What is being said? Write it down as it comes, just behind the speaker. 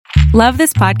Love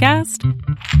this podcast?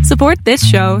 Support this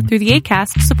show through the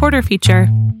Acast supporter feature.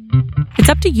 It's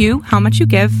up to you how much you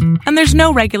give, and there's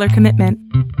no regular commitment.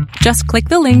 Just click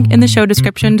the link in the show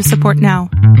description to support now.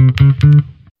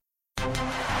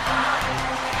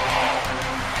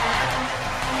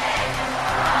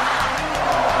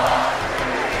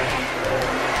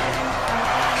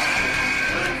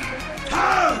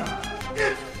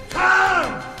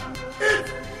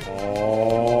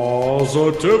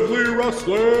 Positively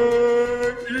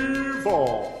Wrestling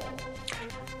Evolved.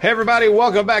 Hey everybody,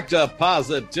 welcome back to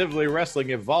Positively Wrestling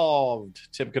Evolved.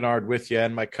 Tim Kennard with you,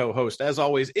 and my co-host, as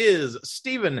always, is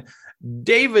Steven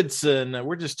Davidson.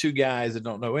 We're just two guys that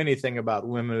don't know anything about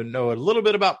women, know a little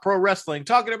bit about pro wrestling,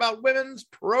 talking about women's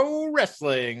pro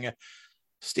wrestling.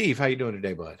 Steve, how you doing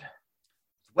today, bud?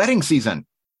 Wedding season.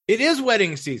 It is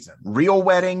wedding season. Real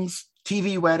weddings,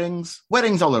 TV weddings,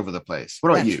 weddings all over the place.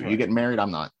 What about you? Right. You getting married?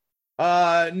 I'm not.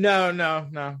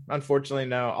 No. Unfortunately,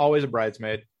 no. Always a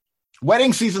bridesmaid.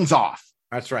 Wedding season's off.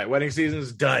 That's right. Wedding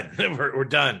season's done. We're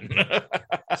done.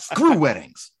 Screw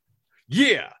weddings.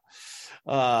 Yeah.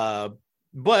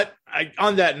 But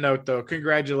on that note, though,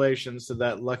 congratulations to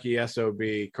that lucky SOB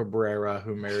Cabrera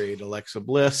who married Alexa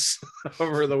Bliss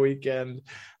over the weekend.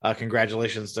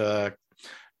 Congratulations to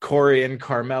Corey and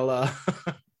Carmella.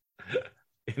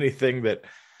 Anything that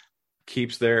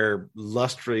keeps their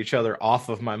lust for each other off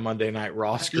of my Monday Night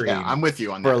Raw screen. Yeah, I'm with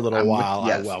you on that. For a little while,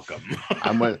 yes. I welcome.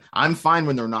 I'm fine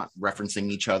when they're not referencing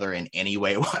each other in any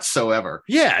way whatsoever.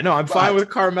 Yeah, no, I'm fine with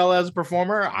Carmella as a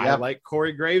performer. Yep. I like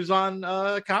Corey Graves on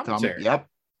commentary.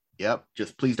 Yep.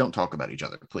 Just please don't talk about each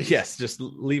other, please. Yes, just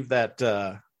leave that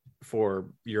for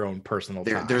your own personal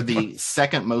time. They're the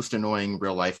second most annoying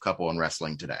real life couple in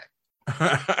wrestling today.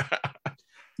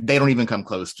 They don't even come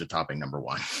close to topping number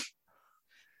one.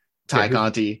 Ty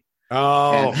Conti.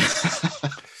 Oh,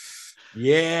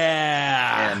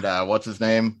 yeah. And what's his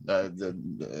name?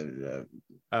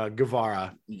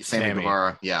 Guevara. Sammy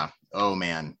Guevara. Yeah. Oh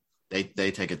man, they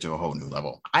take it to a whole new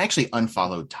level. I actually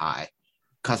unfollowed Ty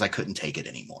because I couldn't take it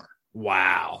anymore.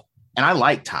 Wow. And I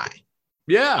like Ty.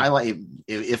 Yeah. I like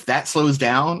if that slows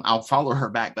down, I'll follow her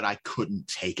back. But I couldn't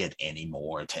take it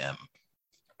anymore, Tim.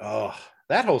 Oh,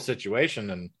 that whole situation,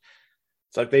 and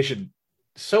it's like they should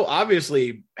so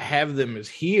obviously have them as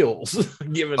heels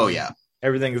given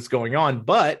everything that's going on,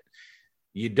 but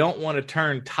you don't want to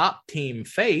turn top team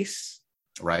face,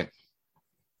 right?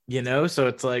 You know, so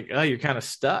it's like, oh, you're kind of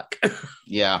stuck.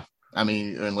 Yeah, I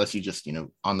mean, unless you just,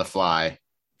 on the fly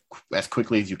as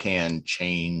quickly as you can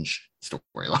change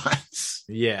storylines.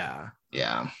 Yeah.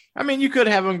 I mean, you could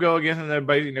have them go against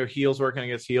everybody, heels working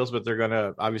against heels, but they're going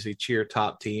to obviously cheer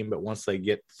top team. But once they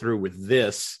get through with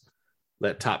this,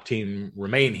 let top team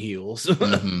remain heels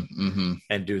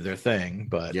and do their thing.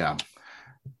 But yeah,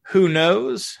 who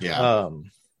knows? Yeah.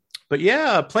 But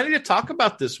yeah, plenty to talk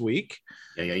about this week.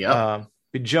 Yeah.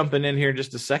 Be jumping in here in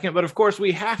just a second. But of course,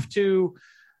 we have to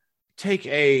take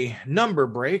a number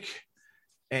break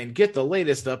and get the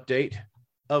latest update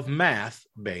of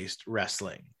math-based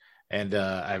wrestling. And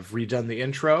I've redone the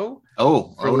intro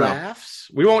for laughs.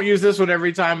 No. We won't use this one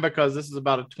every time because this is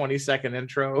about a 20-second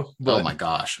intro. But, oh, my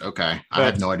gosh. Okay. I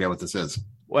have no idea what this is.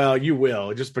 Well, you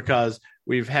will, just because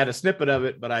we've had a snippet of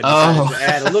it, but I decided to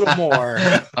add a little more.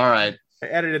 All right. I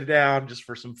edited it down just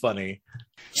for some funny.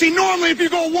 See, normally if you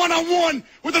go one-on-one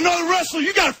with another wrestler,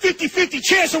 you got a 50-50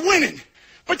 chance of winning.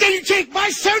 But then you take my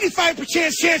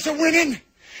 75% chance of winning.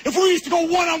 If we used to go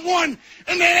one-on-one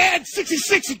and then add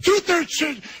 66 and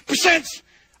 2/3%,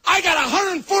 I got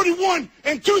 141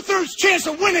 and 2/3 chance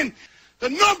of winning. The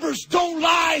numbers don't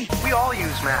lie. We all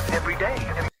use math every day.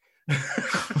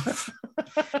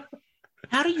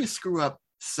 How do you screw up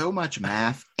so much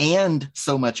math and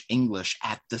so much English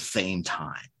at the same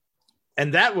time?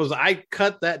 And I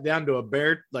cut that down to a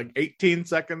bare 18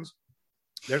 seconds.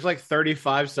 There's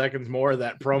 35 seconds more of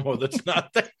that promo that's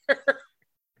not there.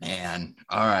 Man,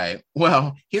 all right.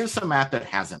 Well, here's some math that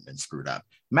hasn't been screwed up.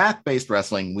 Math-based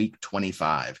wrestling, week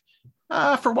 25.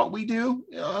 For what we do,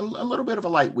 a little bit of a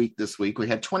light week this week. We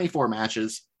had 24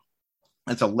 matches.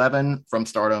 That's 11 from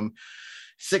Stardom,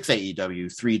 6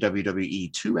 AEW, 3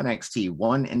 WWE, 2 NXT,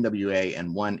 1 NWA,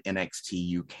 and 1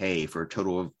 NXT UK for a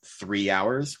total of 3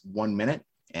 hours, 1 minute,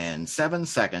 and 7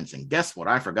 seconds. And guess what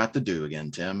I forgot to do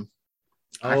again, Tim?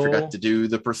 I forgot to do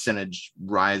the percentage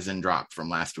rise and drop from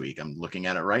last week. I'm looking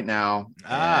at it right now,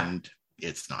 and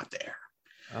it's not there.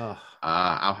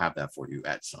 I'll have that for you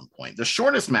at some point. The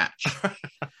shortest match,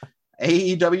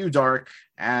 AEW Dark,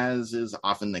 as is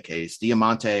often the case,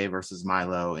 Diamante versus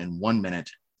Milo in 1 minute,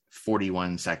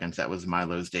 41 seconds. That was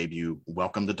Milo's debut.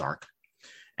 Welcome to Dark.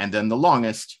 And then the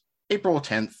longest, April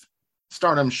 10th,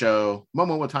 Stardom show,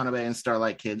 Momo Watanabe and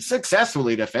Starlight Kid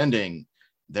successfully defending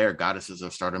their Goddesses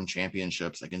of Stardom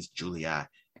championships against Julia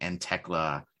and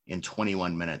Tekla in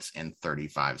 21 minutes and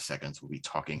 35 seconds. We'll be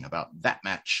talking about that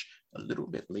match a little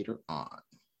bit later on.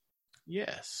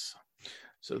 Yes.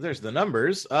 So there's the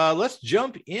numbers. Let's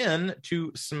jump in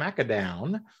to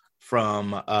SmackDown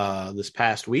from this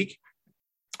past week.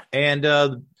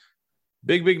 And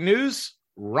big news,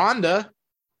 Ronda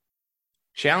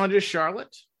challenges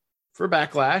Charlotte for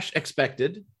Backlash,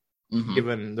 expected,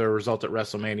 given the result at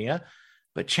WrestleMania,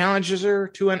 but challenges her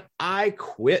to an I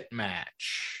Quit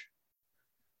match.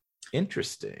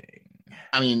 Interesting.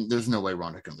 I mean, there's no way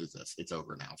Ronda can lose this. It's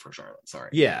over now for Charlotte. Sorry.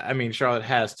 Yeah, I mean, Charlotte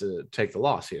has to take the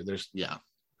loss here.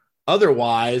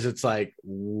 Otherwise, it's like,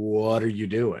 what are you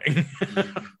doing?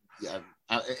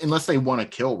 Unless they want to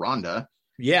kill Ronda.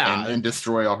 Yeah. And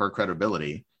destroy all her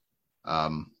credibility.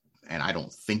 And I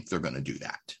don't think they're going to do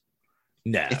that.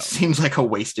 No. It seems like a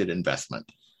wasted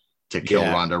investment to kill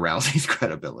Ronda Rousey's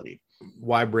credibility.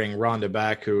 Why bring Ronda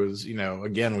back, who is,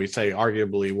 again, we say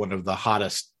arguably one of the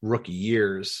hottest rookie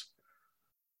years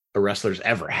a wrestler's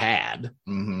ever had.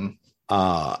 And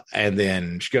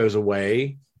then she goes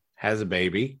away, has a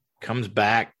baby, comes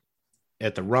back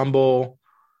at the Rumble,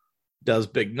 does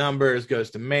big numbers, goes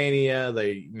to Mania.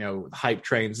 They, hype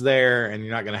trains there, and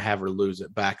you're not going to have her lose at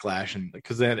Backlash, and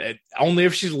because then only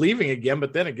if she's leaving again.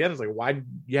 But then again, it's like, why did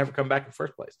you have her come back in the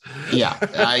first place?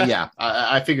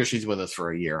 I figure she's with us for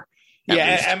a year.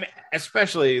 I mean,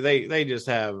 especially they just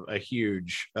have a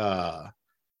huge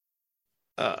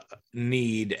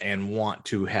need and want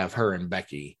to have her and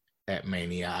Becky at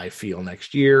Mania, I feel,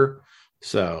 next year.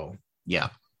 So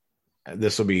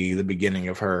this will be the beginning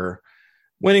of her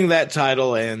winning that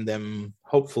title and them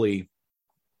hopefully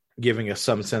giving us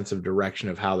some sense of direction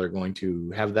of how they're going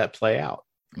to have that play out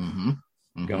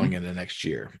going into next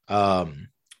year.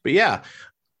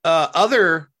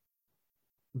 Other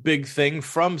big thing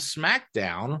from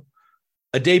SmackDown,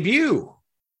 a debut.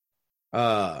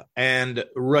 And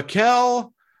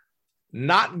Raquel,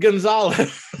 not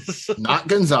Gonzalez.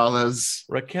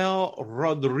 Raquel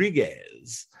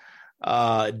Rodriguez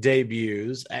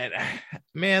debuts, and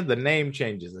man, the name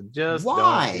changes. I just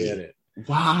don't get it.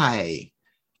 Why?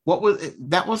 What was it?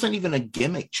 That wasn't even a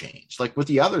gimmick change. Like with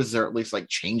the others, they're at least like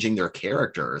changing their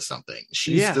character or something.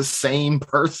 She's the same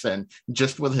person,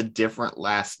 just with a different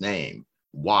last name.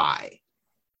 Why?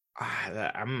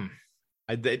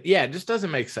 It just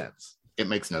doesn't make sense. It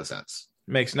makes no sense.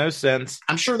 Makes no sense.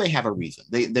 I'm sure they have a reason.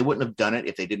 They wouldn't have done it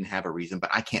if they didn't have a reason,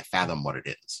 but I can't fathom what it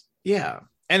is. Yeah.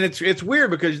 And it's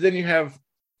weird because then you have,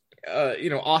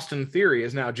 Austin Theory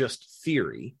is now just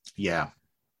Theory. Yeah.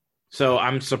 So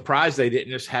I'm surprised they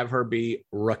didn't just have her be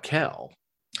Raquel.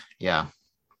 Yeah.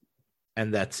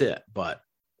 And that's it. But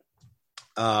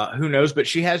who knows? But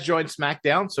she has joined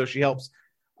SmackDown, so she helps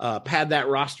pad that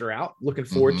roster out. Looking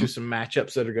forward to some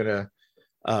matchups that are going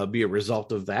to be a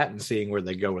result of that and seeing where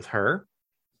they go with her.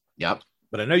 Yep.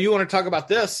 But I know you want to talk about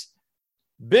this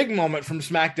big moment from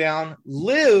SmackDown.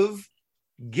 Liv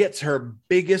gets her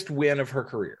biggest win of her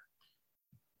career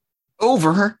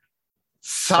over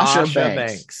Sasha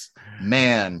Banks.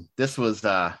 Man, this was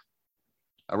a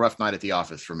rough night at the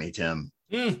office for me, Tim.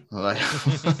 Like,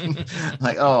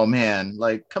 oh man,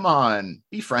 like, come on,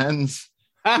 be friends.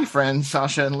 Be friends,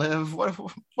 Sasha and Liv. What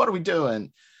are we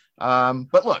doing?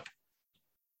 But look,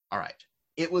 all right,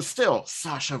 it was still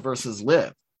Sasha versus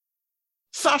Liv.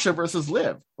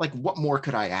 Like, what more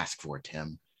could I ask for,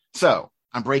 Tim? So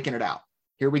I'm breaking it out.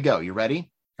 Here we go. You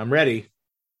ready? I'm ready.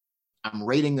 I'm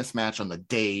rating this match on the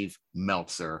Dave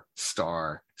Meltzer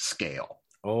star scale.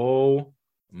 Oh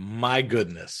my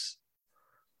goodness.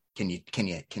 Can you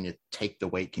take the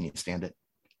weight? Can you stand it?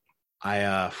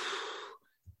 I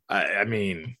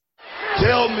mean,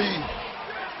 tell me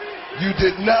you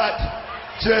did not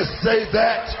just say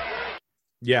that.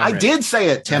 Yeah, I did say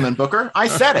it, Tim and Booker. I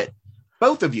said it.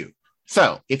 Both of you.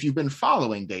 So if you've been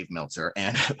following Dave Meltzer,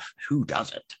 and who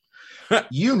doesn't,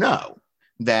 you know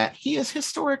that he has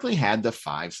historically had the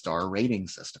 5-star rating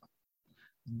system.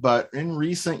 But in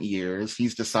recent years,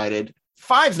 he's decided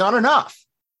 5's not enough.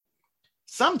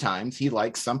 Sometimes he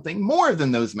likes something more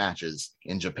than those matches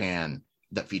in Japan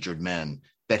that featured men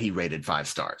that he rated 5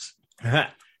 stars. And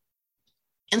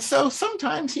so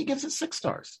sometimes he gives it 6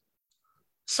 stars.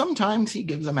 Sometimes he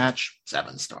gives a match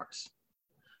 7 stars.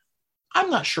 I'm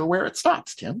not sure where it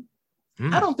stops, Tim.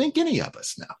 I don't think any of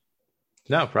us know.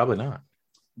 No, probably not.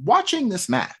 Watching this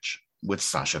match with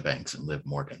Sasha Banks and Liv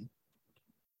Morgan,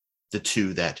 the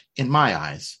two that, in my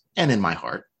eyes and in my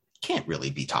heart, can't really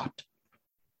be topped,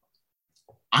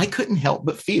 I couldn't help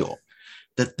but feel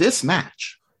that this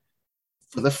match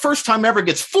for the first time ever,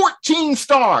 gets 14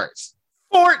 stars.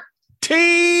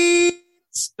 14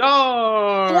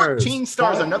 stars. 14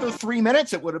 stars. Another 3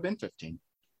 minutes, it would have been 15.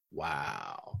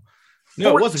 Wow.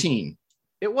 No, 14.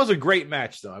 It was a great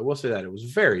match, though. I will say that. It was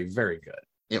very, very good.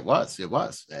 It was.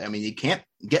 I mean, you can't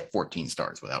get 14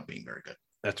 stars without being very good.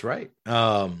 That's right.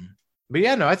 But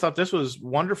yeah, no, I thought this was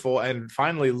wonderful. And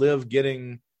finally, Liv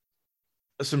getting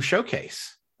some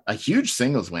showcase. A huge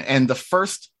singles win. And the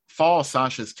first fall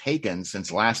Sasha's taken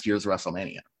since last year's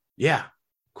WrestleMania. Yeah.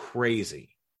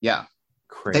 Crazy. Yeah.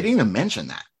 Crazy. They didn't even mention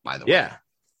that, by the way. Yeah.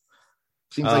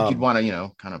 Seems like you'd want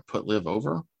to, kind of put Liv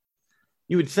over.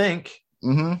 You would think.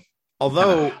 Mm-hmm.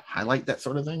 Although highlight that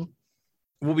sort of thing.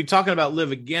 We'll be talking about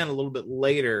Liv again a little bit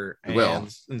later,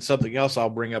 and something else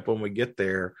I'll bring up when we get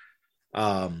there,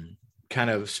 kind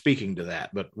of speaking to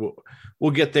that. But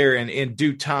we'll get there in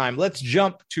due time. Let's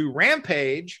jump to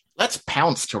Rampage. Let's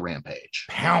pounce to Rampage.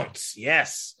 Pounce,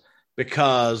 yes,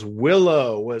 because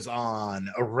Willow was on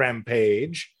a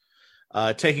Rampage,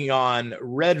 taking on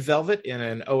Red Velvet in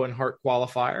an Owen Hart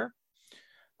qualifier,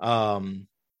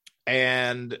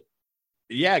 and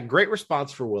yeah, great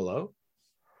response for Willow.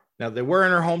 Now, they were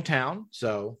in her hometown,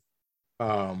 so,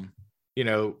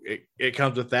 it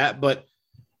comes with that. But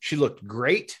she looked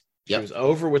great. She was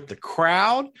over with the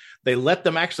crowd. They let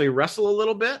them actually wrestle a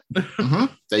little bit.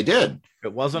 Mm-hmm. They did.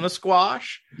 It wasn't a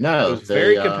squash. No. It was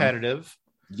very competitive.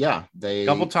 Yeah. A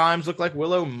couple times looked like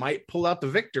Willow might pull out the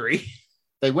victory.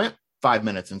 They went 5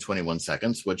 minutes and 21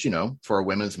 seconds, which, for a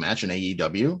women's match in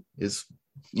AEW is,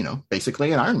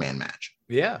 basically an Iron Man match.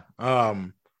 Yeah.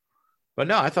 But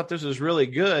no, I thought this was really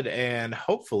good, and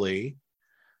hopefully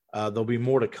there'll be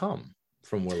more to come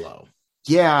from Willow.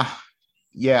 Yeah.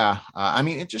 I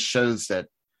mean, it just shows that,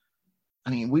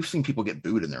 we've seen people get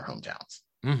booed in their hometowns.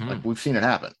 Mm-hmm. Like, we've seen it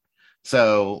happen.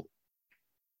 So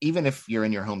even if you're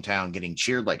in your hometown getting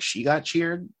cheered like she got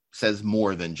cheered, says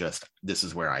more than just, this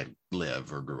is where I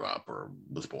live or grew up or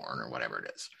was born or whatever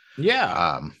it is.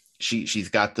 Yeah. She's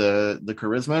got the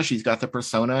charisma. She's got the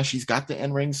persona. She's got the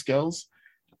in-ring skills.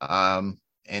 And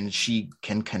she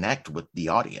can connect with the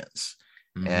audience.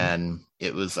 Mm-hmm. And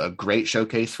it was a great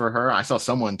showcase for her. I saw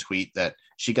someone tweet that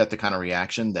she got the kind of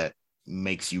reaction that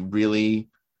makes you really,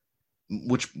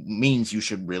 which means you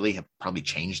should really have probably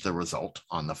changed the result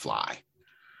on the fly.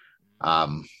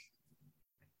 Almost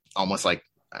like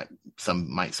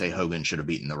some might say Hogan should have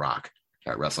beaten The Rock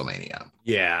at WrestleMania.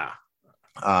 Yeah.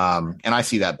 And I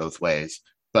see that both ways,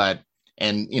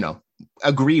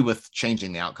 agree with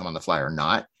changing the outcome on the fly or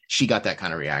not. She got that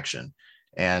kind of reaction,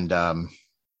 and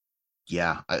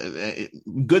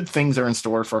good things are in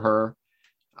store for her.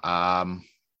 I'm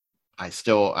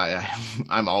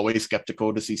always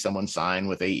skeptical to see someone sign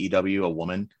with AEW, a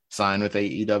woman sign with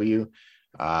AEW,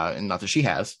 and not that she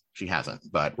hasn't,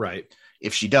 but right.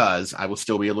 If she does, I will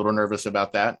still be a little nervous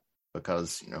about that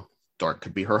because Dark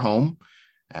could be her home,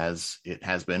 as it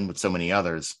has been with so many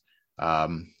others.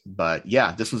 But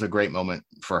yeah, this was a great moment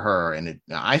for her, and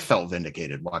I felt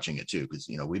vindicated watching it too, because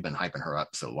we've been hyping her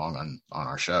up so long on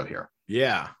our show here.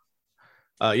 Yeah.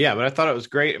 But I thought it was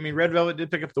great. I mean, Red Velvet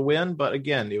did pick up the win, but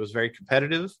again, it was very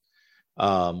competitive.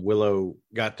 Willow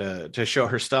got to show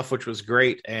her stuff, which was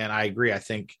great, and I agree. I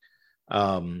think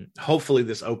hopefully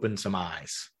this opened some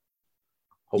eyes.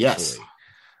 Hopefully.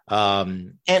 Yes.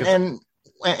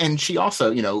 And she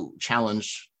also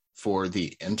challenged for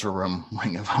the interim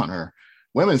Ring of Honor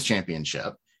Women's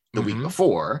Championship the week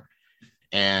before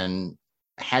and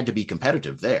had to be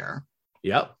competitive there.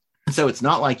 Yep. So it's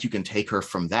not like you can take her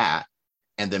from that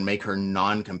and then make her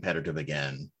non-competitive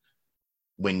again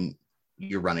when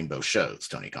you're running both shows,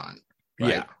 Tony Khan. Right?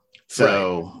 Yeah.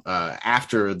 So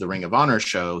after the Ring of Honor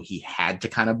show, he had to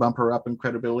kind of bump her up in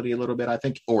credibility a little bit, I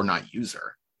think, or not use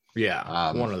her.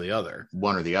 Yeah. One or the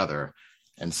other.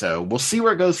 And so we'll see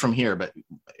where it goes from here, but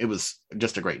it was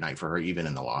just a great night for her, even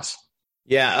in the loss.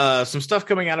 Yeah. Some stuff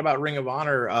coming out about Ring of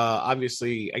Honor.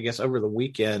 Obviously, I guess over the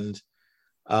weekend,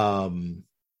 over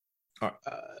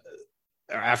the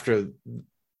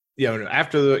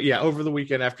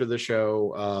weekend after the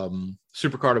show,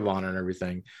 Supercard of Honor and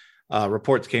everything,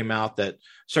 reports came out that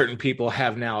certain people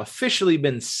have now officially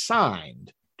been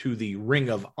signed to the Ring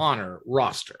of Honor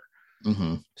roster.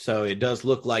 Mm-hmm. So it does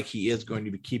look like he is going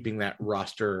to be keeping that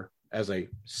roster as a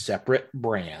separate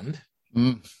brand.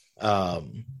 Could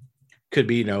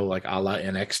be, like a la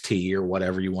NXT or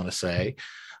whatever you want to say.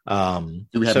 Do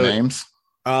we have names?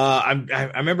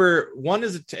 I remember one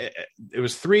is it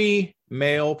was 3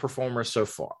 male performers so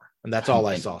far, and that's all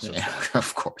I saw so far.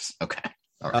 Of course. Okay.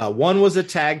 All right. One was a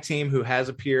tag team who has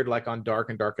appeared like on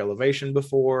Dark and Dark Elevation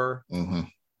before, mm-hmm.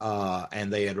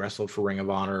 And they had wrestled for Ring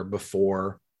of Honor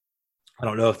before. I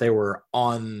don't know if they were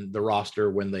on the roster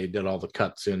when they did all the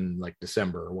cuts in like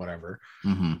December or whatever.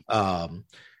 Mm-hmm.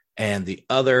 And the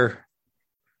other,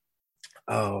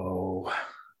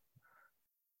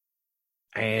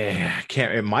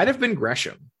 it might have been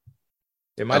Gresham.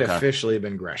 It might have officially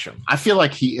been Gresham. I feel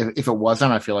like if it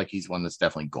wasn't, I feel like he's one that's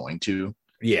definitely going to.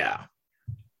 Yeah.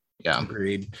 Yeah.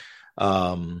 Agreed.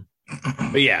 But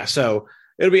yeah, so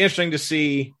it'll be interesting to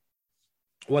see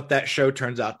what that show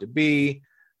turns out to be.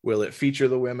 Will it feature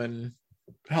the women?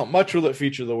 How much will it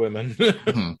feature the women?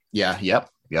 Mm-hmm. Yeah. Yep.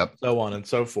 So on and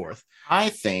so forth. I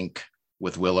think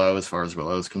with Willow, as far as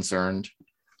Willow is concerned,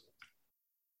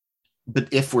 but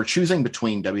if we're choosing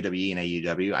between WWE and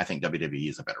AEW, I think WWE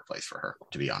is a better place for her,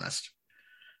 to be honest.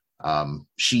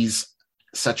 She's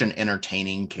such an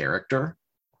entertaining character,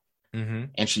 and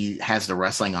she has the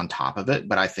wrestling on top of it.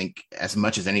 But I think as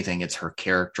much as anything, it's her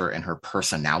character and her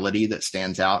personality that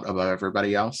stands out above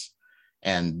everybody else.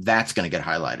 And that's going to get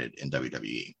highlighted in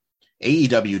WWE.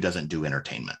 AEW doesn't do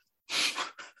entertainment.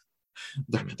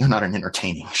 They're not an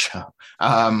entertaining show.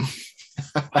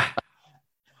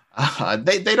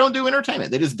 They don't do entertainment.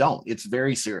 They just don't. It's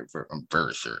very serious. I'm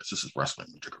very serious. This is wrestling.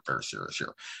 Very serious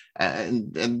here.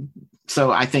 And so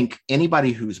I think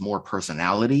anybody who's more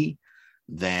personality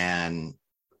than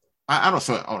I don't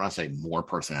want to say more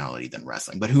personality than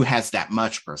wrestling, but who has that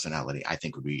much personality, I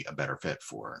think would be a better fit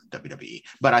for WWE.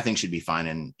 But I think she'd be fine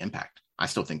in Impact. I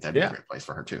still think that'd be a great place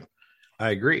for her too. I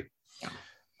agree.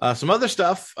 Yeah. Some other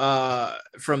stuff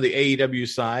from the AEW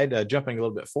side, jumping a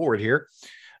little bit forward here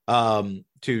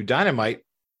to Dynamite.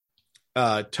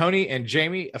 Tony and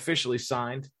Jamie officially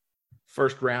signed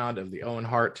first round of the Owen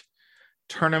Hart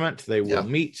tournament. They will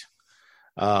meet.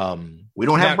 We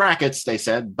don't have brackets, they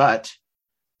said, but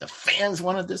the fans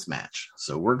wanted this match,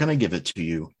 so we're going to give it to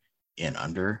you in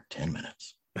under 10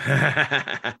 minutes.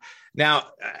 Now,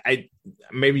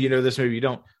 maybe you know this, maybe you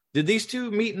don't. Did these two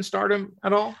meet in Stardom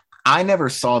at all? I never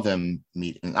saw them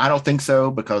meet. I don't think so,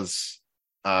 because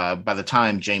by the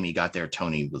time Jamie got there,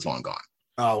 Tony was long gone.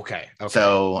 Oh, okay.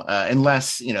 So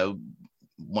unless,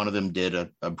 one of them did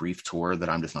a brief tour that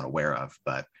I'm just not aware of,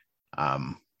 but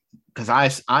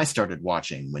because I started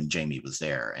watching when Jamie was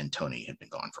there and Tony had been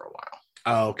gone for a while.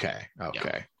 Oh, okay.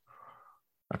 Okay.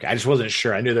 I just wasn't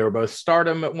sure. I knew they were both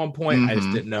Stardom at one point. I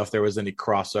just didn't know if there was any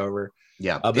crossover.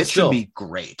 Yeah, but it should be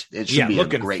great. It should be a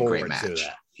great match.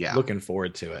 Yeah, looking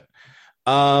forward to it.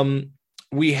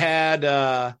 We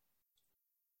had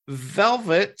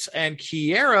Velvet and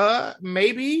Kiera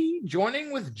maybe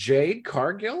joining with Jade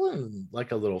Cargill in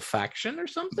like a little faction or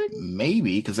something.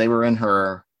 Maybe because they were in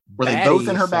her. Were they both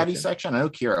in her baddie section? I know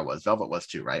Kiera was. Velvet was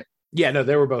too, right? Yeah, no,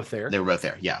 they were both there. They were both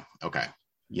there. Yeah. Okay.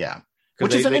 Yeah.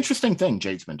 Which is an interesting thing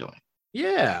Jade's been doing.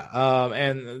 Yeah.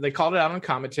 And they called it out on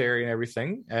commentary and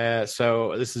everything.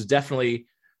 So this is definitely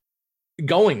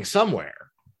going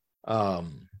somewhere.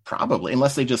 Probably,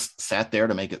 unless they just sat there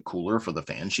to make it cooler for the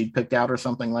fans she'd picked out or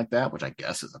something like that, which I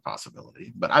guess is a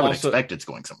possibility. But I would expect it's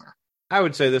going somewhere. I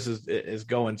would say this is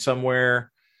going somewhere.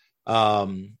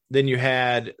 Then you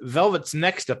had Velvet's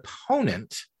next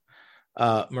opponent,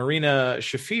 Marina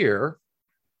Shafir.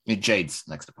 Jade's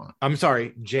next opponent. I'm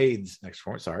sorry, Jade's next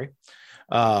opponent. Sorry.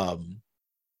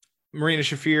 Marina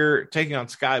Shafir taking on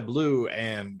Sky Blue,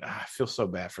 and I feel so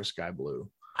bad for Sky Blue.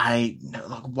 I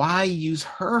know. Why use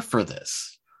her for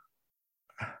this?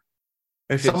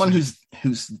 Someone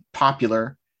who's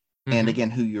popular, and again,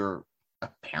 who you're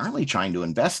apparently trying to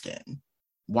invest in.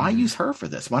 Why use her for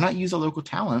this? Why not use a local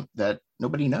talent that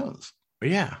nobody knows?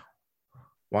 Yeah.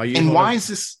 Why is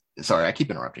this? Sorry, I keep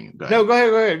interrupting you. Go ahead. No, go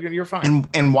ahead. You're fine.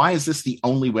 And why is this the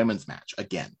only women's match?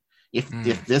 Again, if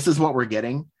this is what we're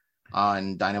getting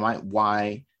on Dynamite,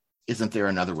 why isn't there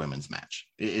another women's match?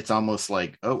 It's almost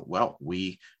like, oh, well,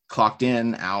 we clocked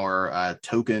in our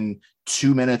token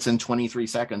 2 minutes and 23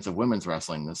 seconds of women's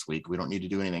wrestling this week. We don't need to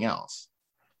do anything else.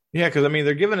 Yeah, because,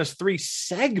 they're giving us 3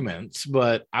 segments,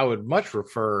 but I would much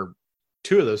prefer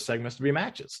 2 of those segments to be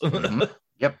matches.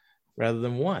 Yep. Rather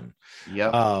than 1.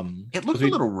 Yep. It looked a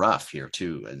little rough here,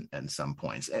 too, in some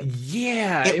points.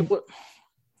 Yeah.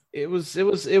 It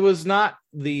was not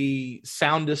the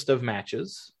soundest of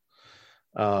matches.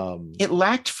 It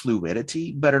lacked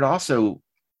fluidity, but it also,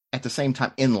 at the same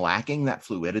time, in lacking that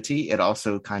fluidity, it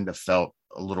also kind of felt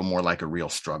a little more like a real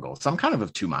struggle. So I'm kind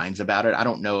of 2 minds about it. I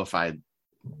don't know if I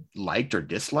liked or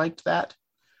disliked that,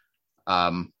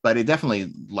 but it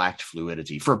definitely lacked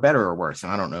fluidity, for better or worse.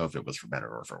 And I don't know if it was for better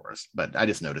or for worse, but I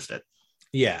just noticed it.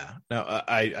 Yeah, no,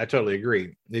 I totally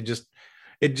agree. It just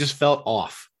felt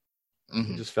off.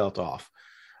 It just felt off.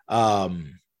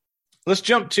 Let's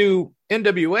jump to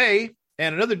NWA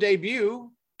and another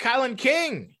debut, Kylan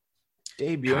King.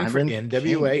 Debuting for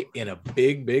NWA in a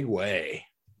big way.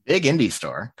 Big indie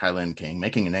star, Kai Lynn King,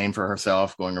 making a name for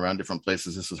herself, going around different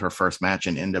places. This is her first match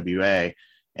in NWA,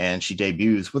 and she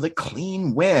debuts with a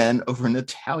clean win over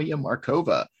Natalia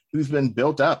Markova, who's been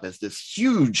built up as this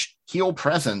huge heel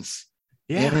presence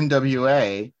in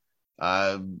NWA,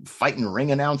 fighting not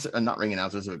ring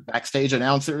announcers, but backstage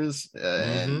announcers,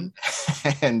 and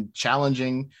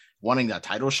challenging, wanting that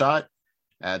title shot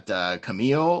at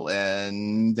Camille,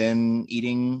 and then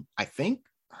eating, I think,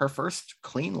 her first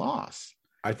clean loss.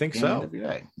 I think so.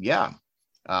 NWA. Yeah.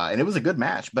 And it was a good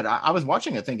match, but I was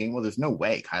watching it thinking, well, there's no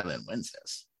way Kai Lynn wins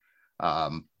this.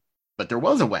 But there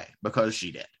was a way, because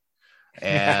she did.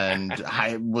 And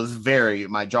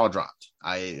my jaw dropped.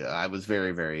 I was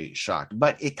very, very shocked.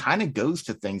 But it kind of goes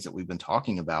to things that we've been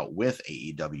talking about with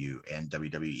AEW and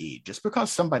WWE. Just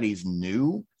because somebody's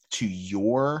new to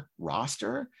your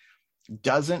roster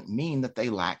doesn't mean that they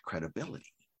lack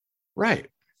credibility. Right.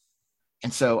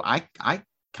 And so I'm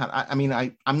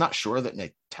not sure that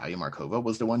Natalia Markova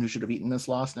was the one who should have eaten this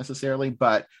loss necessarily,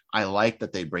 but I like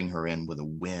that they bring her in with a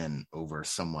win over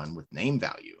someone with name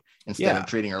value instead of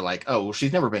treating her like, oh, well,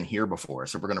 she's never been here before,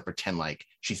 so we're going to pretend like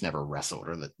she's never wrestled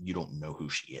or that you don't know who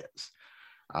she is.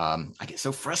 I get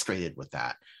so frustrated with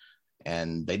that,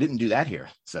 and they didn't do that here.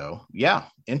 So yeah,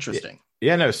 interesting.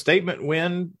 Yeah, no, statement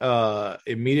win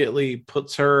immediately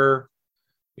puts her,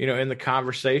 in the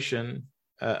conversation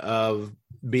of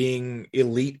being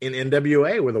elite in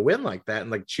NWA with a win like that. And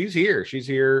like, she's here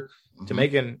to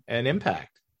make an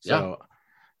impact. So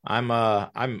I'm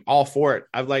all for it.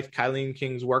 I've liked Kai Lynn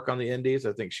King's work on the indies.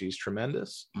 I think she's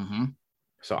tremendous.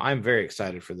 So I'm very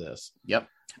excited for this. Yep.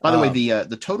 By the way,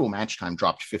 the total match time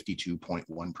dropped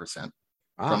 52.1%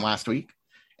 from last week.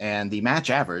 And the match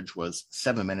average was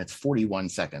 7 minutes, 41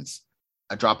 seconds,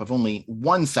 a drop of only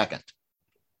 1 second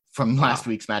from last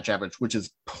week's match average, which is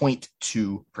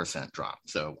 0.2% drop.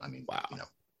 So, I mean,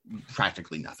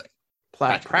 practically nothing.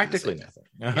 Practically nothing.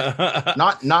 Yeah.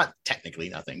 Not technically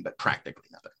nothing, but practically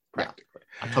nothing. Practically.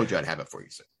 Yeah. I told you I'd have it for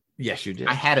you soon. Yes, you did.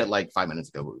 I had it like 5 minutes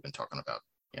ago, but we've been talking about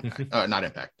Impact. Not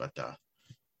Impact, but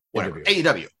whatever.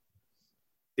 AEW.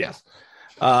 Yes.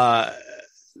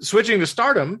 Switching to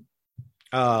Stardom,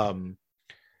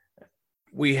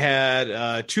 we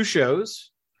had 2 shows.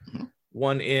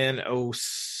 One in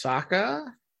Osaka,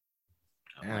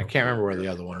 and I can't remember where the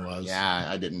other one was. Yeah,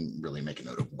 I didn't really make a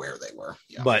note of where they were.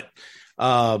 Yeah. But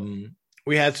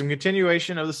we had some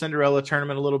continuation of the Cinderella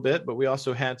tournament a little bit, but we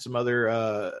also had some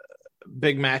other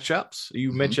big matchups.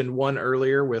 You mentioned one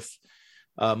earlier with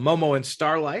Momo and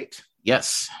Starlight.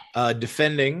 Yes.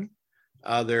 Defending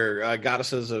their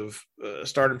Goddesses of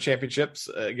Stardom championships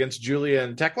against Julia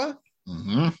and Tekla.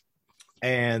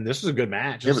 And this was a good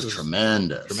match. It was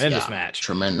tremendous. Tremendous match.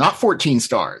 Tremendous. Not 14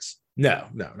 stars. No,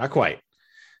 not quite.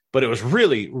 But it was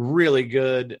really, really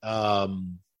good.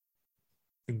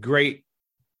 Great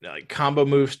combo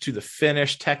moves to the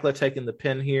finish. Tekla taking the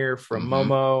pin here from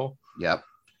Momo. Yep.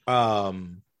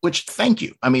 Which, thank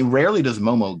you. I mean, rarely does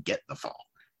Momo get the fall.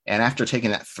 And after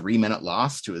taking that 3-minute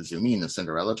loss to Azumi in the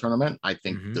Cinderella tournament, I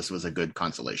think this was a good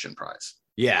consolation prize.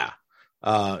 Yeah.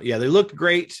 They looked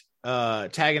great.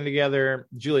 Tagging together.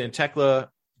 Julia and Tekla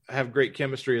have great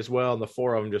chemistry as well, and the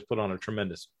 4 of them just put on a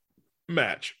tremendous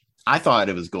match. I thought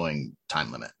it was going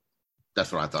time limit.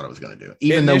 That's what I thought it was going to do.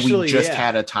 Even though we just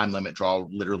had a time limit draw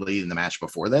literally in the match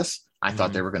before this, I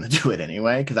thought they were going to do it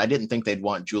anyway, because I didn't think they'd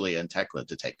want Julia and Tekla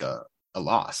to take a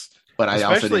loss. But I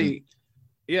also didn't.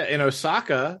 Yeah, in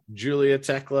Osaka, Julia,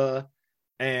 Tekla,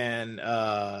 and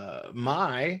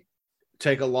Mai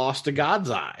take a loss to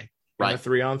God's Eye. Right.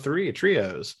 3-on-3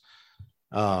 trios.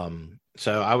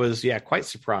 So I was quite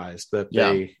surprised that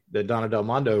that Donna Del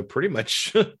Mondo pretty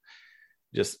much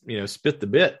just spit the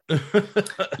bit.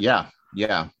 yeah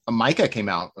Micah came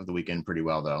out of the weekend pretty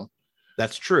well, though.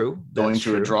 That's true. Going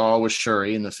to a draw with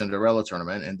Shuri in the Cinderella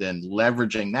tournament, and then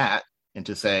leveraging that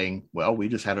into saying, well, we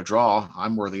just had a draw,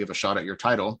 I'm worthy of a shot at your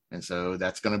title. And so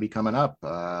that's going to be coming up is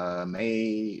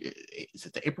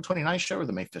it the April 29th show or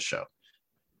the May 5th show?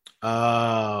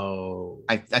 Oh,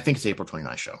 I think it's the April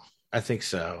 29th show. I think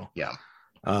so. Yeah.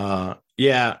 A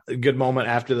good moment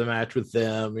after the match with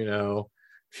them.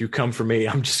 If you come for me,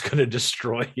 I'm just going to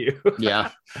destroy you.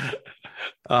 Yeah.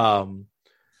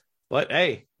 But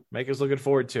hey, make us looking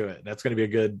forward to it. That's going to be a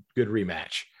good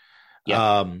rematch.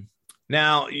 Yeah.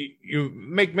 Now you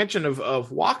make mention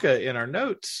of Waka in our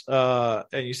notes,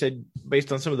 and you said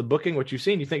based on some of the booking, what you've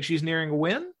seen, you think she's nearing a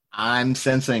win? I'm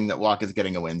sensing that Waka's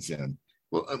getting a win soon.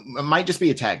 Well, it might just be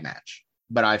a tag match,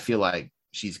 but I feel like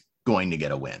she's going to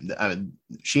get a win.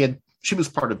 She was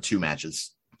part of 2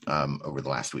 matches over the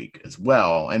last week as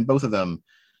well, and both of them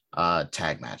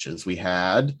tag matches. We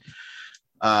had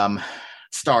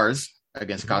Stars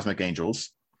against Cosmic Angels.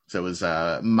 So it was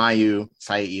Mayu,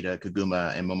 Saida,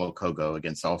 Kaguma, and Momo Kogo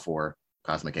against all 4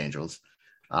 Cosmic Angels.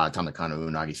 Tamakano,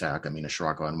 Unagi Sayaka, Mina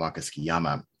Shirako, and Waka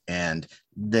Tsukiyama. And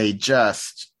they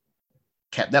just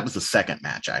kept, that was the second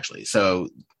match, actually. So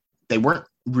they weren't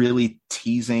really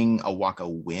teasing a Waka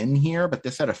win here, but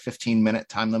this had a 15-minute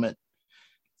time limit.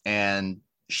 And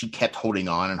she kept holding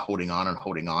on and holding on and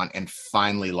holding on, and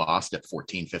finally lost at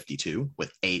 14:52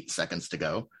 with 8 seconds to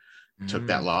go. Took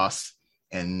that loss.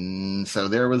 And so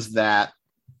there was that.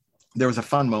 There was a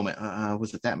fun moment.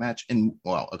 Was it that match?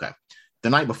 The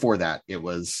night before that, it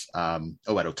was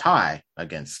Oedo Tai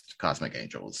against Cosmic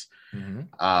Angels.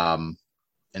 And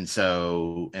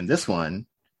this one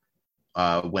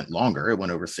went longer. It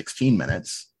went over 16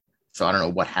 minutes. So I don't know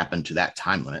what happened to that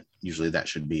time limit. Usually that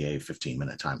should be a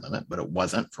 15-minute time limit, but it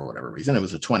wasn't for whatever reason. It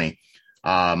was a 20.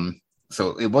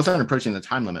 So it wasn't approaching the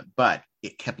time limit, but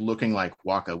it kept looking like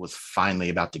Waka was finally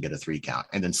about to get a 3 count.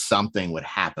 And then something would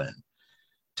happen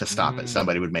to stop it.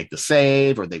 Somebody would make the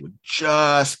save, or they would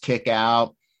just kick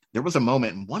out. There was a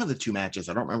moment in one of the 2 matches,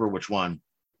 I don't remember which one,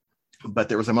 but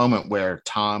there was a moment where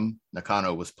Tom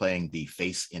Nakano was playing the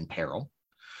face in peril.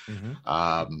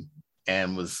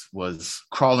 And was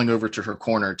crawling over to her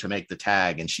corner to make the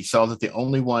tag, and she saw that the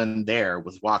only one there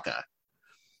was Waka.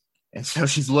 And so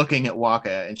she's looking at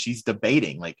Waka and she's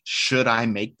debating, like, should I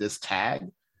make this tag?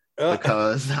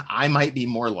 Because I might be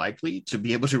more likely to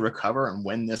be able to recover and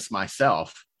win this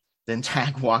myself than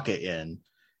tag Waka in,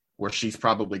 where she's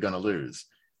probably going to lose.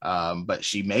 But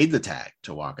she made the tag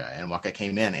to Waka, and Waka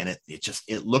came in, and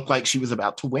it looked like she was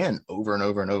about to win over and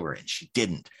over and over, and she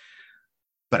didn't.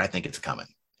 But I think it's coming.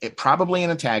 It probably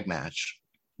in a tag match,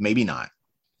 maybe not.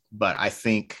 But I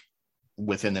think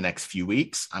within the next few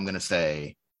weeks, I'm going to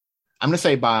say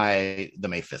by the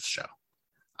May 5th show,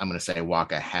 I'm going to say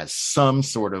Waka has some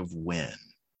sort of win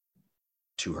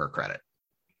to her credit.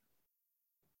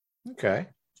 Okay.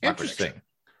 Interesting.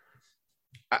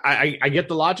 I get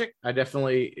the logic. I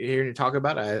definitely hear you talk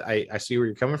about it. I see where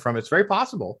you're coming from. It's very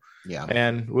possible. Yeah.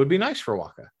 And would be nice for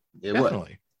Waka. It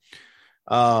definitely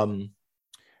would.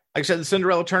 Like I said, the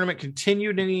Cinderella tournament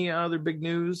continued. Any other big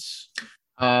news?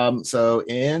 So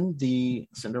in the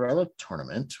Cinderella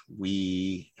tournament,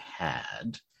 we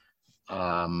had,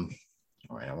 all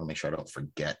right, I want to make sure I don't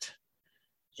forget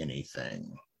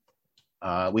anything.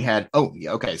 We had,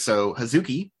 so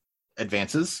Hazuki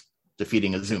advances,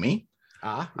 defeating Azumi.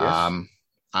 Yes.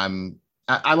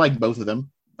 I like both of them,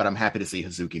 but I'm happy to see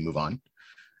Hazuki move on.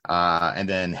 And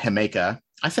then Himeka,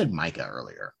 I said Maika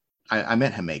earlier. I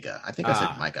meant Himeka. I think I said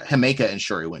Maika. Himeka and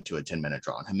Shuri went to a 10-minute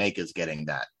draw, and Himeka's getting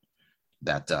that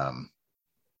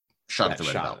shot at the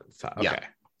red belt. Okay.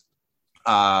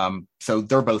 Yeah. So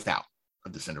they're both out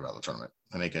of the Cinderella tournament.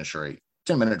 Himeka and Shuri,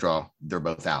 10-minute draw. They're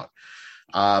both out.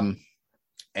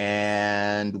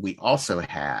 And we also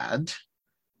had,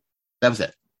 that was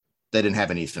it. They didn't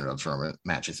have any Cinderella tournament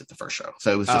matches at the first show.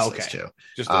 So it was just those two.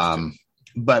 Just those two.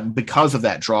 But because of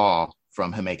that draw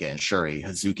from Himeka and Shuri,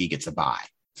 Hazuki gets a bye.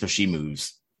 So she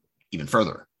moves even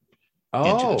further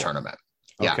into the tournament.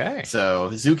 Yeah. Okay. So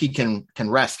Hazuki can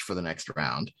rest for the next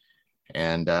round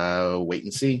and wait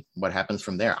and see what happens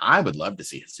from there. I would love to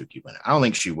see Hazuki win it. I don't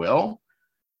think she will,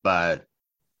 but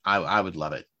I would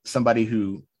love it. Somebody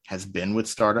who has been with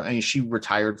Stardom. I mean, she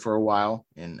retired for a while.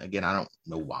 And again, I don't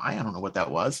know why. I don't know what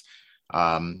that was.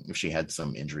 If she had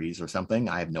some injuries or something,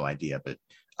 I have no idea. But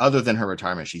other than her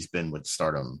retirement, she's been with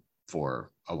Stardom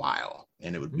for a while.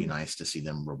 And it would be nice to see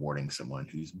them rewarding someone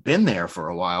who's been there for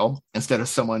a while instead of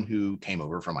someone who came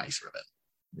over from Ice Ribbon.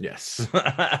 Yes.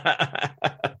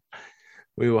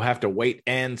 We will have to wait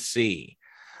and see.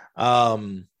 Now,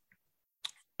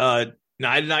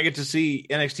 I did not get to see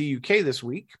NXT UK this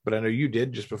week, but I know you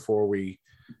did just before we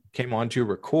came on to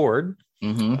record.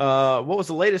 Mm-hmm. What was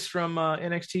the latest from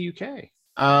NXT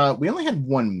UK? We only had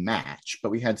one match,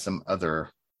 but we had some other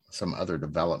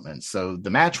developments. So the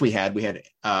match we had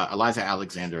Eliza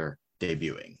Alexander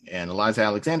debuting, and Eliza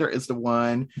Alexander is the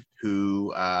one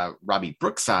who Robbie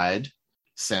Brookside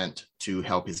sent to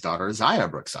help his daughter Zaya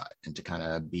Brookside and to kind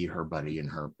of be her buddy and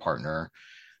her partner.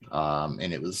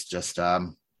 And it was just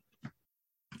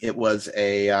it was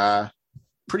a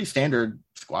pretty standard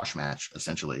squash match,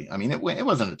 essentially. I mean, it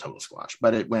wasn't a total squash,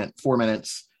 but it went 4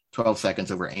 minutes 12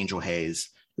 seconds over Angel Hayes,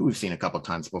 who we've seen a couple of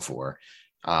times before.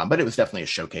 But it was definitely a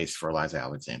showcase for Eliza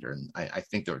Alexander, and I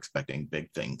think they're expecting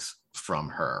big things from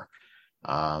her.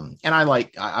 And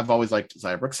I've always liked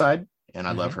Zaya Brookside, and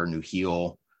I love her new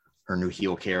heel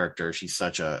character. She's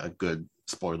such a good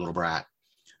spoiled little brat.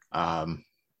 And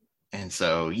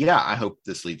so, yeah, I hope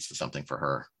this leads to something for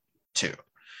her too.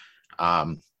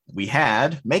 We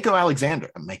had Mako Alexander.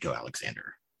 I'm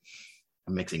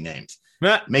mixing names.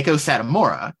 Mako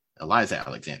Satomura, Eliza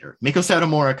Alexander. Mako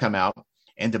Satomura come out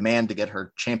and demand to get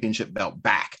her championship belt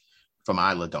back from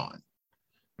Isla Dawn.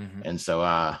 Mm-hmm. And so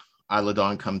Isla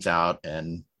Dawn comes out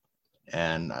and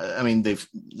I mean, they're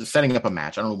setting up a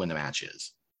match. I don't know when the match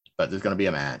is, but there's going to be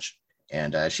a match.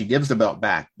 And she gives the belt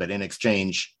back, but in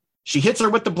exchange, she hits her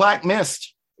with the Black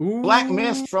Mist. Ooh. Black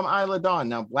Mist from Isla Dawn.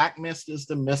 Now, Black Mist is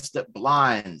the mist that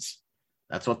blinds.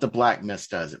 That's what the Black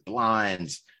Mist does. It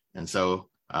blinds. And so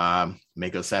Mako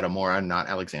Satomura, not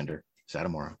Alexander,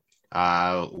 Satomura,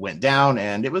 went down,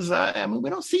 and it was, we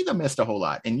don't see the mist a whole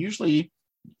lot. And usually,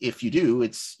 if you do,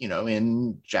 it's,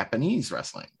 in Japanese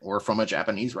wrestling or from a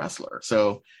Japanese wrestler.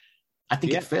 So I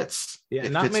think it fits. Yeah,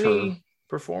 not fits many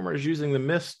performers using the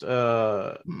mist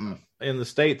in the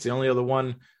States. The only other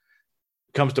one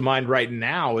comes to mind right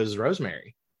now is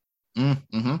Rosemary.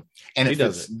 Mm-hmm. And it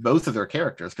fits both of their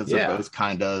characters because they're both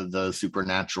kind of the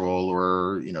supernatural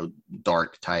or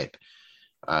dark type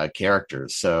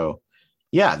characters. So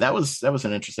yeah, that was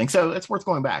an interesting. So it's worth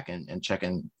going back and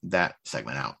checking that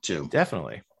segment out too.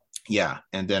 Definitely. Yeah,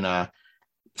 and then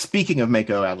speaking of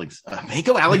Mako Alexander,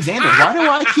 why do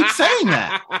I keep saying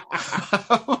that?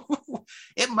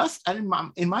 It must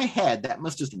in my head that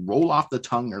must just roll off the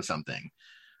tongue or something.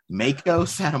 Mako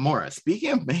Satomura.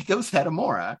 Speaking of Mako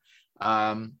Satomura,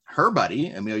 her buddy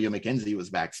Amelia McKenzie was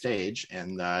backstage,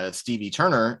 and Stevie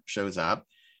Turner shows up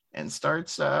and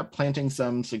starts planting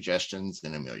some suggestions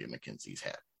in Amelia McKenzie's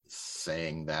head,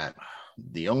 saying that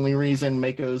the only reason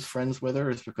Mako's friends with her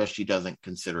is because Mako doesn't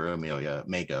consider Amelia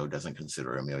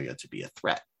to be a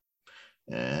threat.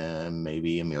 And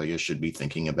maybe Amelia should be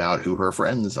thinking about who her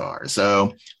friends are.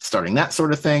 So starting that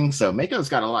sort of thing. So Mako's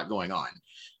got a lot going on.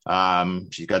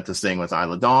 She's got this thing with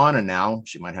Isla Dawn, and now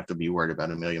she might have to be worried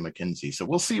about Amelia McKenzie. So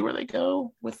we'll see where they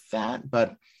go with that.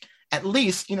 But at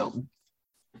least,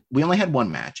 we only had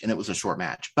one match, and it was a short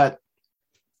match. But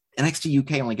NXT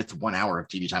UK only gets 1 hour of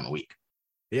TV time a week.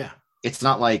 Yeah. It's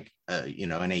not like, an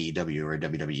AEW or a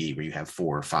WWE where you have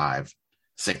 4, 5,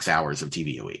 6 hours of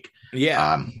TV a week.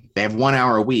 Yeah. They have 1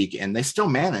 hour a week, and they still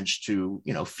manage to,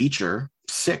 feature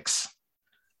 6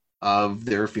 of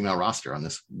their female roster on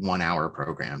this 1 hour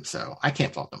program. So I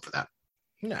can't fault them for that.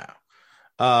 No.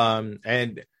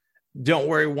 And don't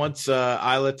worry, once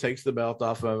Isla takes the belt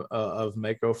off of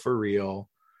Mako for real,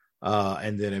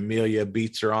 and then Amelia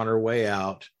beats her on her way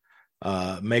out,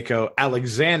 Mako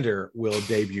Alexander will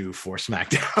debut for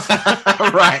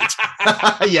SmackDown. Right.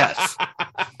 Yes.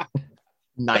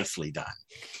 Nicely done.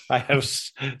 I have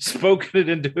spoken it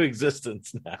into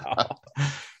existence now.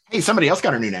 Hey, somebody else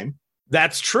got a new name.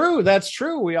 That's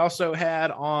true. We also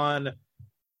had on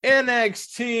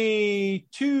NXT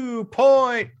 2.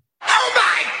 Oh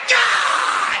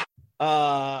my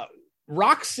God!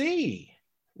 Roxy.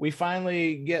 We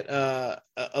finally get a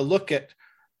look at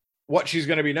what she's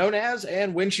going to be known as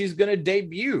and when she's going to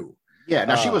debut. Yeah.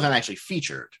 Now she wasn't actually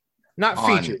featured. Not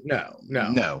featured.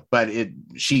 No. But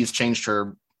she's changed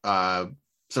her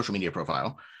social media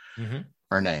profile,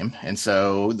 her name, and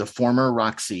so the former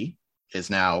Roxy is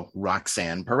now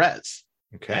Roxanne Perez.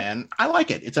 Okay. And I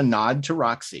like it. It's a nod to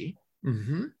Roxy.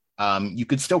 Mm-hmm. You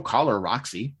could still call her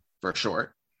Roxy for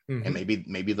short, and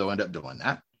maybe they'll end up doing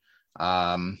that.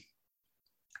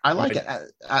 I like it.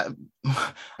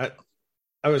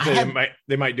 I would say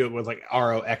they might do it with like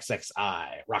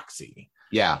ROXXI, Roxy.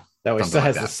 Yeah. That way it still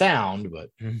has the sound, but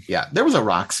yeah, there was a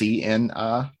Roxy in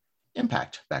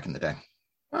Impact back in the day.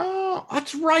 Oh,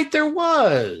 that's right. There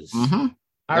was. Mm-hmm.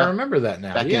 I remember that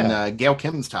now. Back in Gail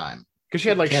Kim's time. Because she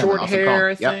had like short hair,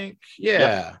 I think.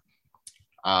 Yeah.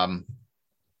 Yep.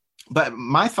 But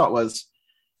my thought was,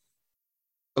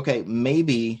 okay,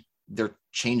 maybe they're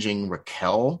changing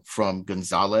Raquel from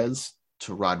Gonzalez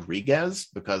to Rodriguez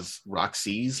because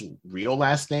Roxy's real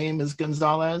last name is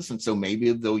Gonzalez. And so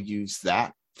maybe they'll use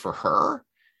that for her.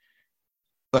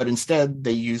 But instead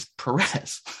they used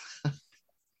Perez.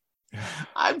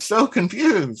 I'm so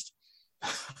confused. I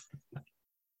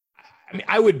mean,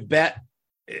 I would bet,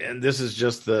 and this is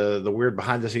just the weird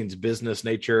behind the scenes business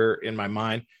nature in my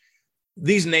mind,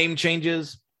 these name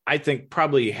changes, I think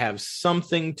probably have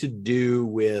something to do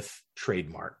with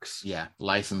trademarks. Yeah.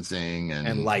 Licensing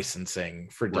and licensing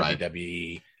for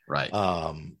WWE. Right.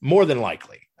 More than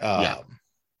likely. Yeah.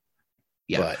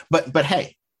 But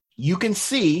hey, you can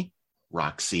see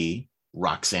Roxanne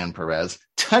Perez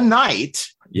tonight.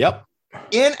 Yep.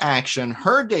 In action,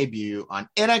 her debut on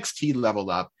NXT Level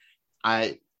Up.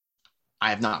 I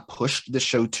have not pushed the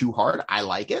show too hard. I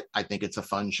like it. I think it's a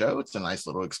fun show. It's a nice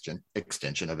little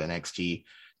extension of NXT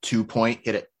 2.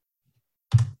 Hit it.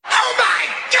 Oh my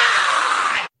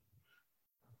God!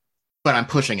 but I'm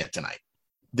pushing it tonight.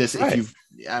 Right.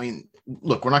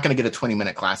 Look, we're not going to get a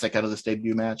 20-minute classic out of this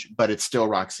debut match, but it's still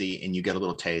Roxy, and you get a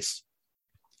little taste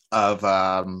of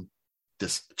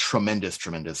this tremendous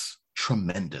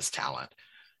talent.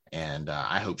 And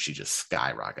I hope she just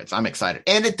skyrockets. I'm excited.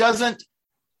 And it doesn't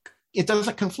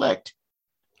conflict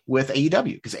with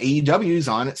AEW, because AEW is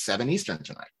on at 7 Eastern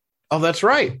tonight. Oh, that's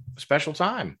right. Special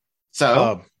time.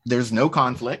 So there's no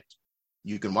conflict.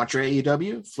 You can watch your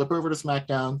AEW, flip over to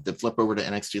SmackDown, then flip over to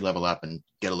NXT Level Up and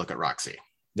get a look at Roxy.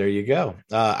 There you go.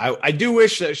 I do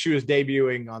wish that she was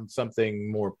debuting on something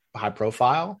more high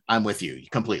profile. I'm with you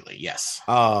completely. Yes.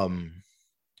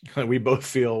 We both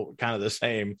feel kind of the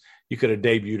same. You could have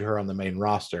debuted her on the main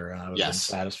roster, and I would have been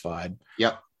satisfied.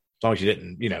 Yep. As long as you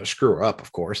didn't, screw her up,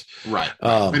 of course. Right.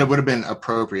 But it would have been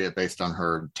appropriate based on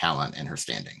her talent and her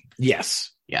standing.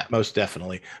 Yes. Yeah. Most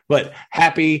definitely. But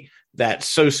happy that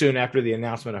so soon after the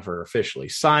announcement of her officially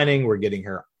signing, we're getting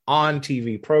her on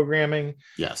TV programming.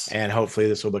 Yes. And hopefully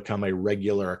this will become a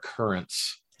regular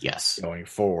occurrence. Yes. Going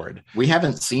forward. We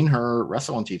haven't seen her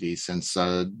wrestle on TV since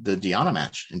the Deonna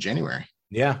match in January.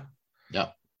 Yeah.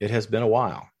 Yep. It has been a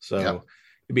while. So it'd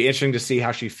be interesting to see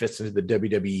how she fits into the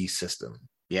WWE system.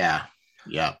 Yeah.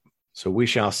 Yeah. So we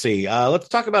shall see. Let's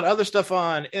talk about other stuff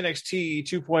on NXT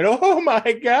 2.0. Oh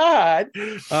my God.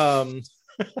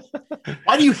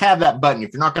 Why do you have that button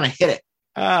if you're not going to hit it?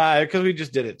 Because we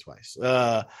just did it twice.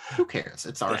 Who cares?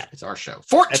 It's our show.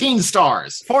 14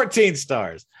 stars. 14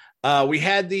 stars. We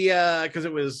had the because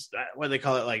it was what do they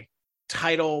call it, like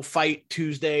Title Fight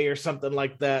Tuesday or something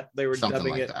like that. They were something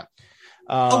dubbing like it. That.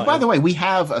 By the way, we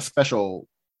have a special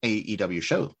AEW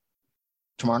show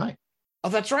tomorrow night. Oh,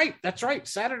 that's right. That's right.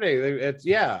 Saturday.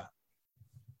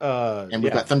 And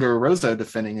we've got Thunder Rosa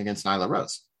defending against Nyla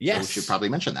Rose. Yes. So we should probably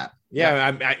mention that.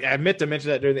 Yeah. I meant to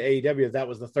mention that during the AEW. That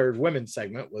was the third women's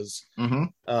segment, was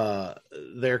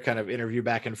their kind of interview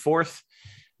back and forth.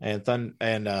 And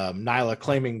Nyla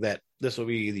claiming that this will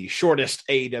be the shortest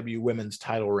AEW women's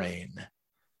title reign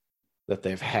that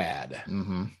they've had.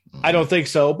 I don't think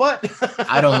so, but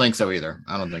I don't think so either.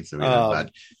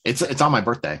 But it's on my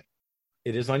birthday.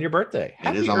 It is on your birthday.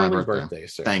 It is on my birthday,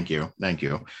 sir. Thank you.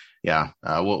 Yeah.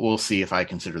 We'll see if I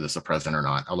consider this a present or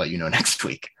not. I'll let you know next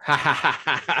week.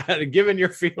 Given your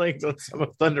feelings on some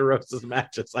of Thunder Rosa's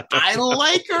matches, I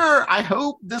like her. I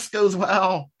hope this goes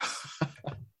well.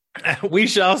 We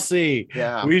shall see.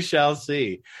 Yeah. We shall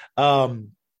see. But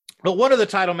one of the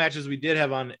title matches we did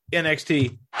have on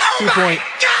NXT 2.0.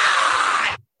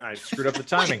 I screwed up the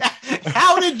timing.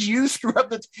 How did you screw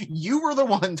up you were the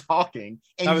one talking,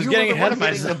 and I was you getting were the ahead one of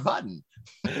myself. hitting the button.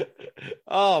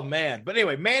 Oh man. But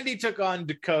anyway, Mandy took on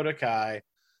Dakota Kai,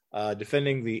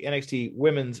 defending the NXT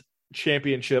Women's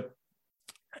Championship,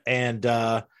 and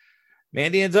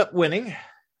Mandy ends up winning.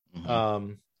 I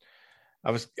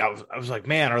was like,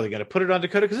 man, are they going to put it on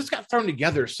Dakota? Because it's got thrown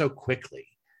together so quickly.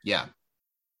 Yeah.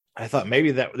 I thought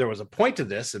maybe that there was a point to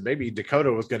this, and maybe Dakota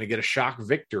was going to get a shock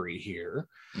victory here.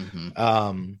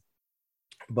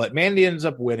 But Mandy ends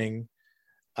up winning.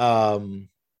 Maybe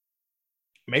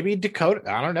Dakota,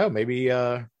 I don't know. Maybe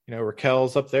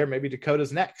Raquel's up there. Maybe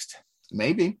Dakota's next.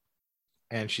 Maybe.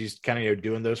 And she's kind of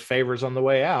doing those favors on the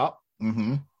way out.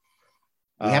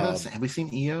 Have we seen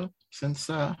Io since?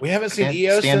 We haven't seen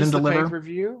Io since the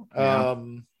pay-per-view.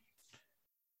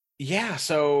 Yeah.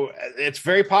 So it's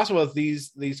very possible that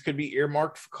these could be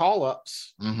earmarked for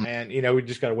call-ups. And we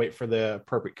just got to wait for the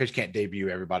appropriate, because you can't debut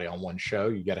everybody on one show.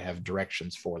 You got to have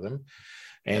directions for them,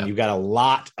 and you've got a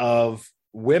lot of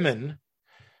women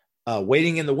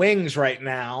waiting in the wings right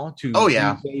now to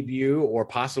debut or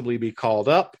possibly be called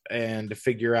up, and to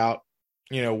figure out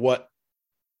what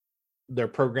their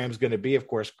program's going to be. Of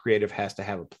course, creative has to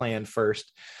have a plan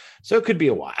first, so it could be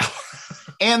a while.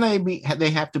 And they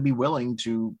have to be willing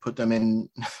to put them in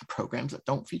programs that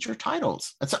don't feature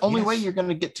titles. That's the only way you're going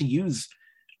to get to use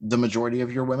the majority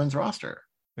of your women's roster.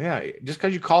 Yeah, just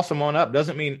because you call someone up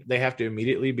doesn't mean they have to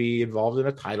immediately be involved in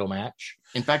a title match.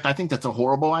 In fact, I think that's a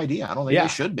horrible idea. I don't think they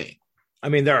should be. I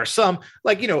mean, there are some,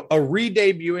 like, a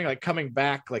re-debuting, like coming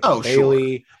back, like a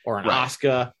Bailey or an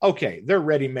Asuka. Okay, they're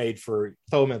ready-made for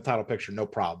throw them in the title picture, no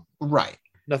problem. Right.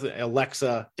 Nothing.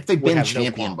 Alexa, if they've been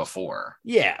champion before.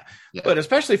 Yeah, but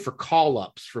especially for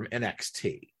call-ups from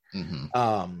NXT.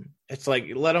 It's like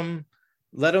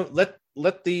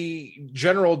let the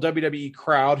general WWE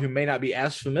crowd, who may not be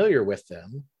as familiar with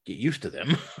them, get used to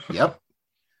them. Yep.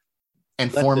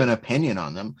 And form an opinion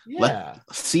on them. Yeah.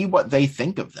 See what they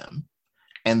think of them,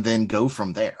 and then go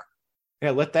from there.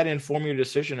 Yeah, let that inform your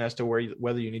decision as to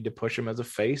whether you need to push them as a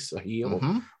face, a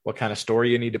heel, what kind of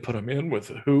story you need to put them in with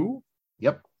who.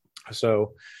 Yep.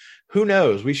 So who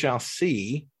knows? We shall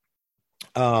see.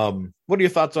 What are your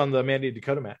thoughts on the Mandy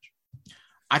Dakota match?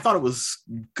 I thought it was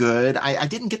good. I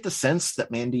didn't get the sense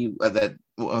that Mandy that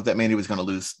Mandy was going to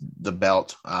lose the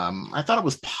belt. I thought it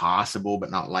was possible,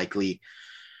 but not likely.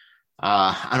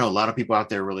 I know a lot of people out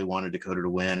there really wanted Dakota to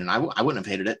win, and I wouldn't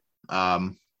have hated it.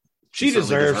 She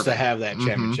deserves to have that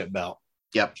championship belt.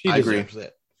 Yep, she deserves agree.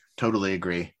 It. Totally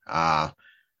agree. I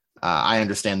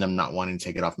understand them not wanting to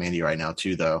take it off Mandy right now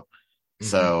too, though. Mm-hmm.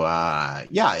 So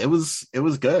yeah, it was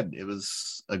good. It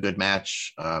was a good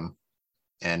match.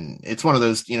 And it's one of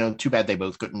those, too bad they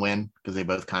both couldn't win because they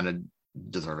both kind of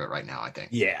deserve it right now, I think.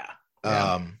 Yeah.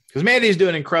 Because Mandy's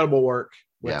doing incredible work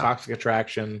with Toxic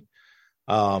Attraction.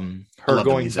 Her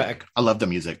going back. I love the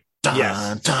music. Dun,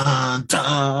 yes. Dun,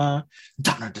 dun,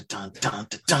 dun, dun, dun, dun,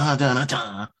 dun, dun,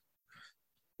 dun.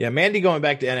 Yeah, Mandy going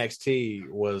back to NXT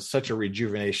was such a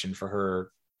rejuvenation for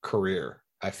her career,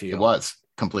 I feel. It was,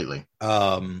 completely.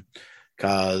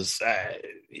 Because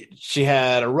she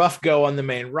had a rough go on the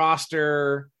main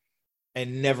roster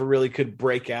and never really could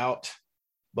break out,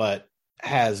 but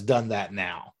has done that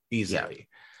now easily.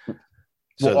 Yeah.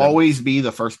 Will always be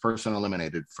the first person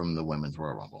eliminated from the Women's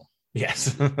Royal Rumble.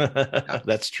 Yes,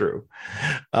 that's true.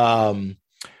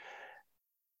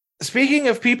 Speaking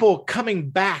of people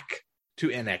coming back to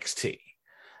NXT,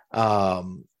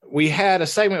 we had a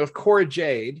segment with Cora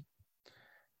Jade.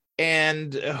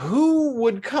 And who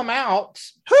would come out?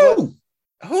 Who?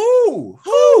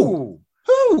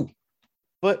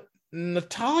 But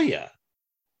Natalya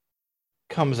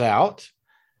comes out.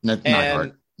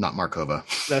 Neidhart, not Markova.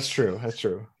 That's true.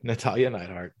 Natalya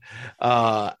Neidhart.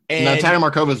 And Natalya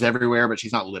Markova is everywhere, but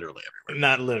she's not literally everywhere.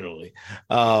 Not literally.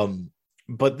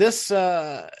 But this,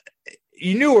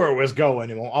 you knew where it was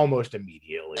going almost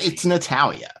immediately. It's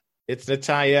Natalya. It's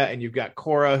Natalya, and you've got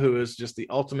Cora, who is just the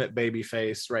ultimate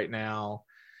babyface right now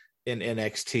in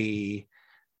NXT.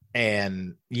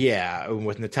 And yeah,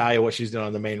 with Natalya, what she's doing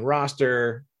on the main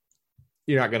roster,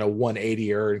 you're not going to 180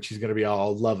 her, and she's going to be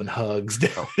all love and hugs.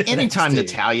 Anytime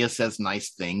Natalya says nice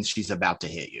things, she's about to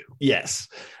hit you. Yes.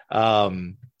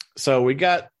 So we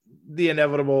got the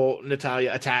inevitable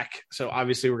Natalya attack. So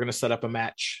obviously we're going to set up a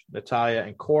match, Natalya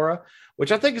and Cora,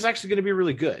 which I think is actually going to be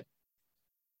really good.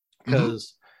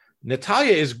 Because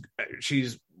Natalya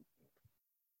she's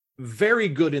very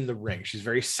good in the ring. She's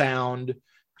very sound.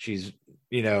 She's,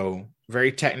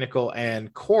 very technical.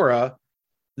 And Cora,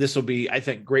 this will be, I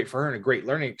think, great for her and a great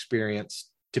learning experience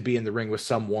to be in the ring with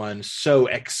someone so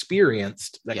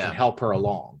experienced that can help her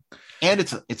along. And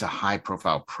it's a high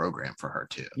profile program for her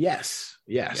too. Yes.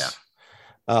 Yeah.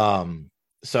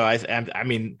 So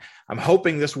I'm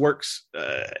hoping this works.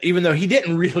 Even though he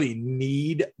didn't really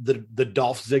need the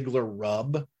Dolph Ziggler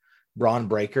rub, Braun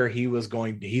Breaker, he's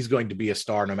going to be a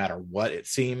star no matter what, it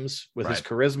seems, with his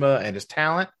charisma and his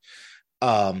talent.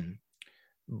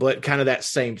 But kind of that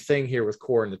same thing here with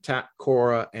Cora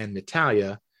and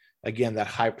Natalya. Again, that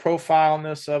high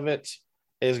profileness of it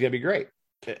is going to be great,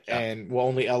 and will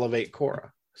only elevate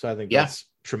Cora. So I think that's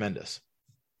tremendous.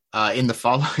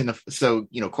 So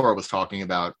Cora was talking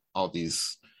about all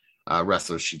these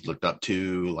wrestlers she looked up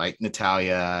to, like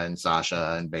Natalya and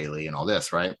Sasha and Bayley and all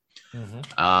this, right? Mm-hmm.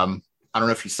 I don't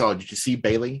know if you saw. Did you see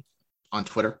Bayley on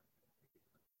Twitter?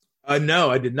 No,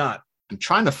 I did not. I'm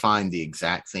trying to find the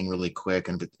exact thing really quick,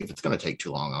 and if it's going to take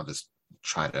too long, I'll just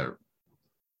try to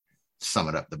sum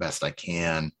it up the best I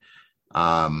can.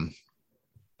 So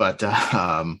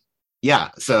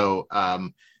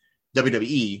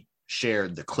WWE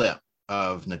shared the clip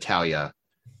of Natalya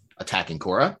attacking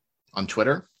Cora on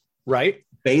Twitter. Right.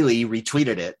 Bayley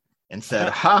retweeted it and said,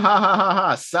 ha ha ha ha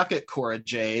ha, suck it, Cora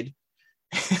Jade.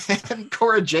 And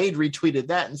Cora Jade retweeted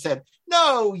that and said,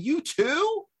 no, you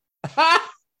too? I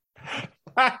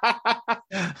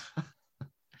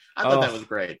thought that was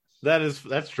great.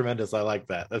 That's tremendous. I like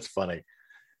that. That's funny.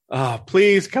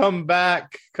 Please come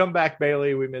back,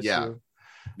 Bayley. We miss you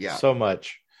so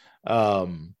much. So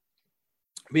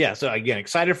again,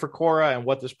 excited for Cora and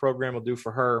what this program will do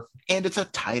for her. And it's a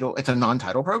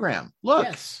non-title program. Look,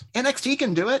 NXT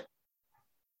can do it.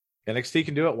 NXT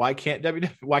can do it. Why can't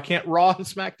Why can't Raw and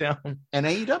SmackDown and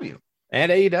AEW?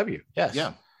 Yes.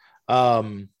 Yeah.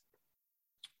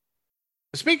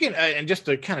 Speaking, and just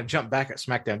to kind of jump back at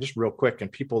SmackDown just real quick, and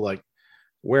people like,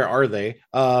 where are they?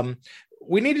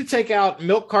 We need to take out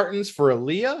milk cartons for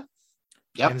Aaliyah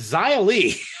and Xia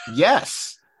Li.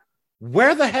 Yes.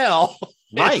 Where the hell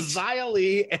is Xia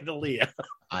Li and Aaliyah?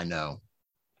 I know.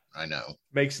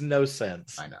 Makes no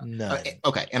sense. I know. No.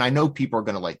 Okay. And I know people are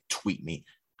going to tweet me.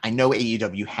 I know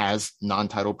AEW has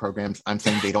non-title programs. I'm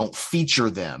saying they don't feature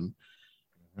them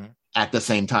at the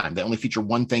same time. They only feature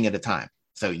one thing at a time.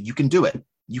 So you can do it.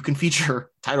 You can feature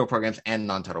title programs and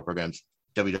non-title programs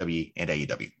WWE and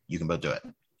AEW. You can both do it.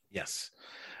 Yes.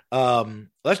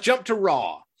 Let's jump to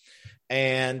Raw.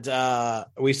 And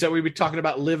we said we'd be talking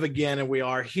about Liv again, and we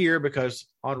are here because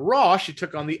on Raw, she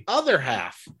took on the other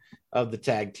half of the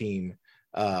tag team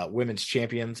women's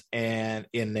champions and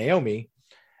in Naomi.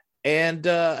 And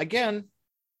again,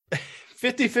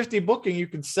 50-50 booking, you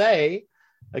could say,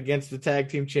 against the tag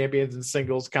team champions in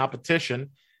singles competition.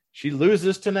 She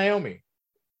loses to Naomi.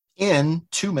 In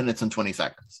 2 minutes and 20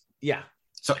 seconds. Yeah.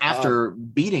 So after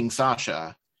beating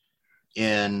Sasha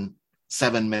in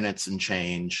 7 minutes and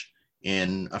change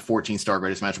in a 14-star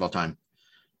greatest match of all time,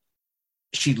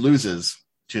 she loses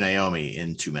to Naomi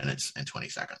in 2 minutes and 20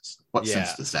 seconds. What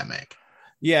sense does that make?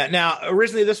 Yeah. Now,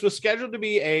 originally this was scheduled to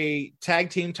be a tag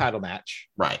team title match.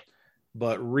 Right.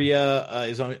 But Rhea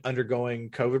is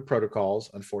undergoing COVID protocols,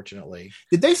 unfortunately.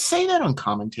 Did they say that on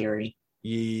commentary?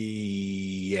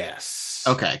 Yes.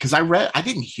 Okay, because I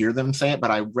didn't hear them say it, but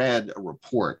I read a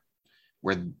report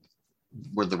where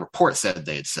the report said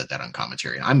they had said that on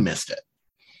commentary, and I missed it.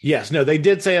 Yes, no, they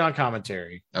did say it on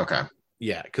commentary. Okay.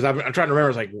 Yeah, because I'm trying to remember. I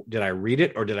was like, did I read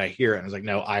it or did I hear it? And I was like,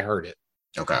 no, I heard it.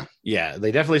 Okay. Yeah,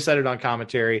 they definitely said it on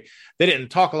commentary. They didn't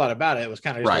talk a lot about it. It was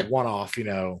kind of just a one-off,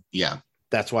 Yeah.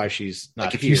 That's why she's not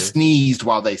like if here. you sneezed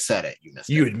while they said it, you missed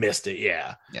it. You had missed it,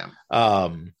 yeah. Yeah.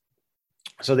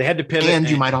 So they had to pivot. And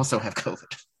you might also have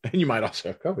COVID. And you might also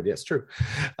have COVID. Yes, true.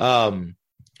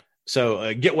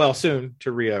 So get well soon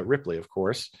to Rhea Ripley, of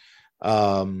course.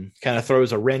 Kind of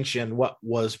throws a wrench in what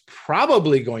was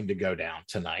probably going to go down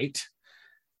tonight.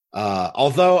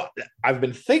 Although I've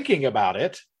been thinking about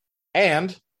it,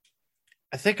 and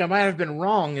I think I might have been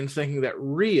wrong in thinking that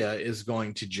Rhea is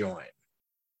going to join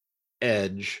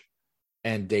Edge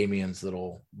and Damien's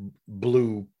little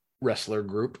blue wrestler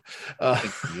group.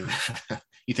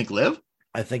 You think Liv?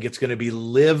 I think it's going to be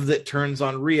Liv that turns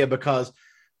on Rhea because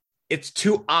it's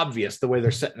too obvious the way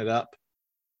they're setting it up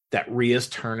that Rhea's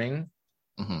turning.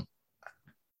 Mm-hmm.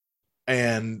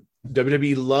 And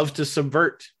WWE loves to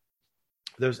subvert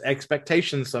those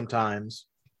expectations sometimes.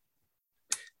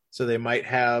 So they might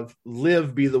have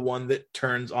Liv be the one that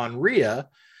turns on Rhea,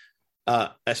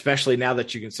 especially now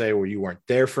that you can say, well, you weren't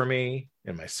there for me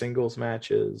in my singles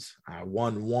matches. I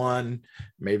won one.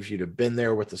 Maybe if you'd have been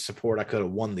there with the support, I could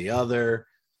have won the other,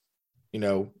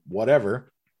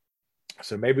 whatever.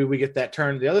 So maybe we get that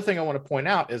turn. The other thing I want to point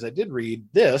out is I did read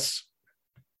this.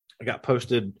 I got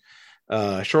posted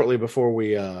shortly before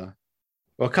a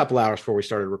couple hours before we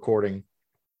started recording.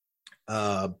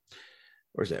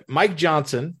 Where's it? Mike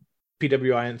Johnson,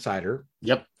 PWI Insider.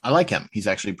 Yep. I like him. He's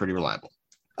actually pretty reliable.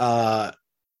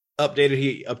 Updated.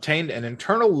 He obtained an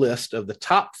internal list of the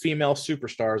top female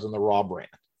superstars in the Raw brand.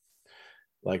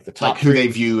 Like the top who they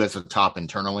view as a top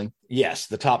internally? Yes.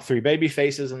 The top 3 baby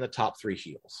faces and the top 3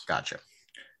 heels. Gotcha.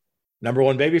 Number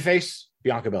 1 baby face,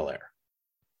 Bianca Belair.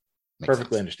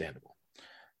 Perfectly understandable.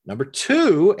 Number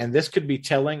 2, and this could be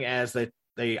telling as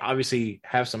they obviously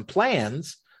have some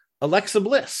plans, Alexa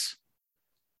Bliss.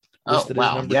 Oh,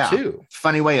 wow. Number 2.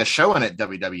 Funny way of showing it,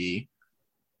 WWE.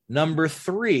 Number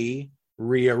 3,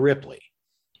 Rhea Ripley.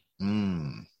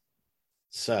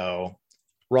 So,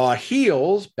 Raw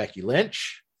heels, Becky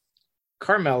Lynch,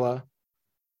 Carmella,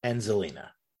 and Zelina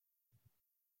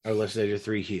are listed as your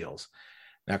 3 heels.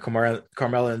 Now,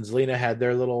 Carmella and Zelina had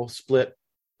their little split,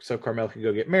 so Carmella could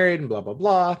go get married and blah, blah,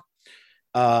 blah.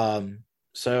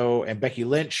 And Becky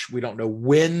Lynch, we don't know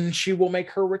when she will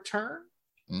make her return.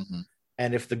 Mm-hmm.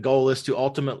 And if the goal is to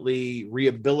ultimately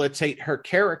rehabilitate her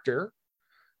character,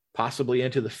 possibly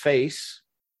into the face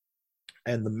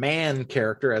and the man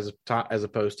character as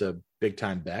opposed to big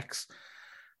time Bex,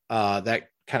 that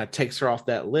kind of takes her off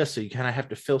that list. So you kind of have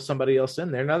to fill somebody else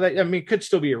in there. Now it could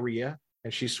still be a Rhea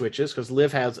and she switches because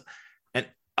Liv has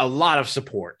a lot of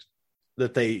support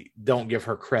that they don't give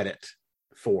her credit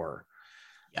for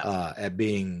at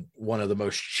being one of the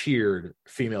most cheered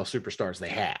female superstars they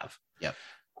have. Yep.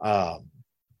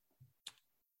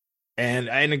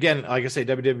 And again, like I say,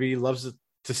 WWE loves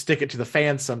to stick it to the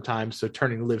fans sometimes. So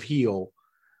turning Liv heel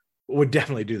would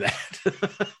definitely do that.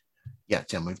 Yeah,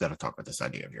 Tim, we've got to talk about this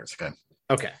idea of yours. Okay.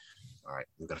 All right.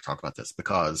 We've got to talk about this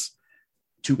because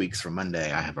 2 weeks from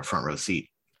Monday, I have a front row seat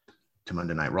to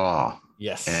Monday Night Raw.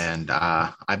 Yes. And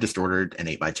I've just ordered an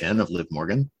 8x10 of Liv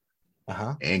Morgan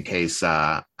in case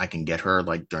I can get her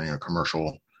like during a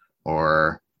commercial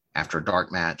or after a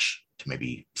dark match to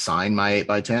maybe sign my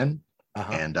 8x10.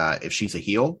 And if she's a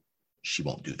heel, she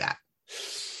won't do that.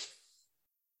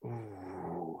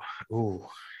 Ooh.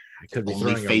 I could be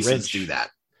only throwing faces a wrench. do that.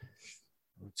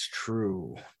 It's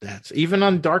true. That's even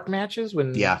on dark matches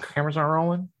when cameras aren't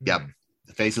rolling. Yep.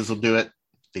 The faces will do it.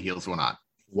 The heels will not.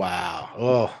 Wow.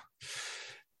 Oh,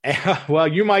 Well,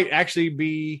 you might actually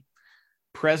be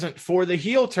present for the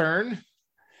heel turn,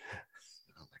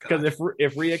 because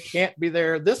if Rhea can't be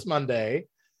there this Monday,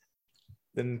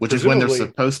 then which is when they're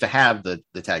supposed to have the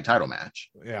tag title match.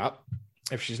 Yeah.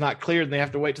 If she's not cleared, then they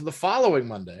have to wait till the following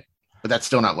Monday. But that's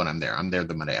still not when I'm there. I'm there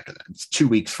the Monday after that. It's 2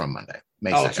 weeks from Monday.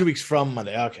 May 2nd. 2 weeks from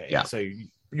Monday. Okay. Yeah. So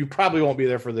you probably won't be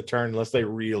there for the turn unless they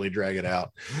really drag it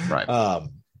out. Right.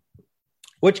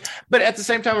 But at the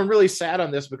same time, I'm really sad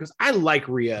on this because I like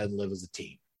Rhea and Liv as a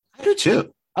team. I do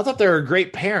too. I thought they were a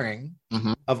great pairing.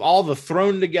 Mm-hmm. Of all the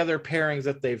thrown together pairings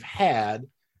that they've had.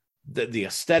 The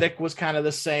aesthetic was kind of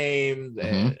the same.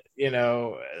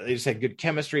 Mm-hmm. They just had good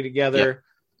chemistry together. Yep.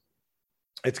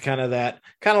 It's kind of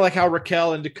like how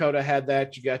Raquel and Dakota had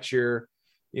that. You got your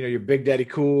Big Daddy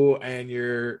Cool and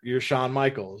your Shawn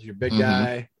Michaels, your big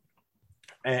guy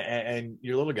and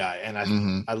your little guy.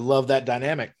 And I love that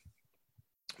dynamic.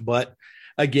 But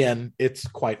again, it's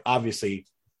quite obviously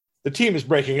the team is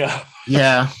breaking up.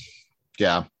 Yeah.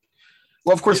 Yeah.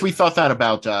 Well, of course, we thought that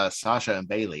about Sasha and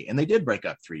Bayley, and they did break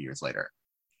up 3 years later.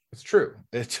 It's true.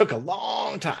 It took a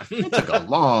long time.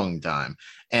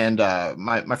 And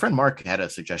my friend Mark had a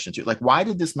suggestion too. Like, why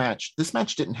did this match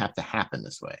didn't have to happen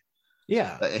this way.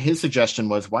 Yeah. His suggestion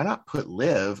was, why not put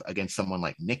Liv against someone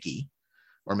like Nikki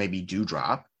or maybe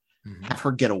Doudrop, have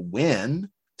her get a win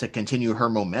to continue her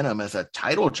momentum as a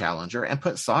title challenger, and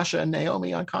put Sasha and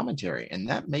Naomi on commentary. And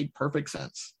that made perfect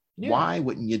sense. Yeah. Why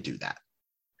wouldn't you do that?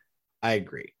 I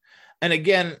agree. And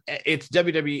again, it's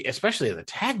WWE, especially in the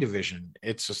tag division.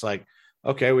 It's just like,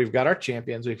 okay, we've got our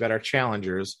champions, we've got our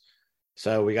challengers.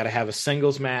 So we got to have a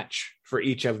singles match for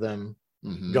each of them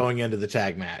going into the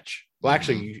tag match. Well,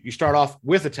 actually, you start off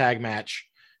with a tag match,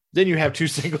 then you have 2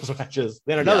 singles matches,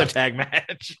 then another tag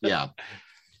match. Yeah.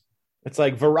 It's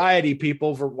like variety,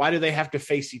 people. Why do they have to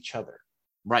face each other?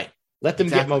 Right. Let them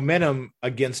get momentum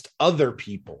against other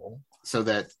people. So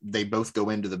that they both go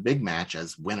into the big match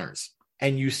as winners.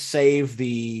 And you save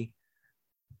the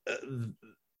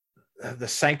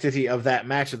sanctity of that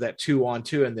match, of that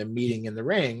 2-on-2 and then meeting in the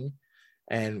ring.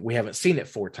 And we haven't seen it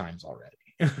 4 times already.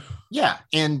 Yeah.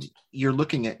 And you're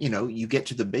looking at, you get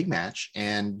to the big match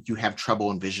and you have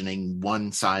trouble envisioning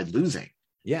one side losing.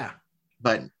 Yeah.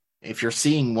 But if you're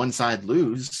seeing one side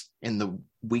lose in the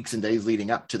weeks and days leading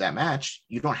up to that match,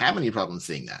 you don't have any problem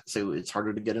seeing that. So it's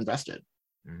harder to get invested.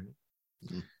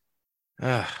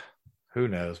 Who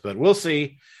knows? But we'll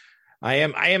see. I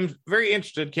am very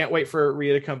interested. Can't wait for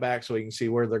Rhea to come back so we can see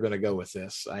where they're going to go with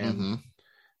this. I am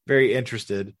very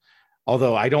interested.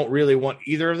 Although I don't really want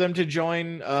either of them to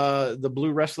join the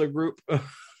Blue Wrestler group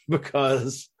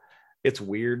because it's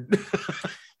weird.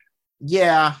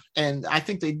 Yeah, and I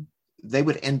think they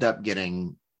would end up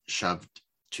getting shoved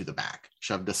to the back,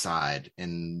 shoved aside,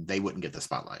 and they wouldn't get the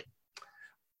spotlight.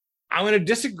 I'm going to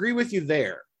disagree with you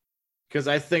there, because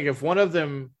I think if one of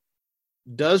them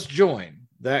does join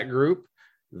that group,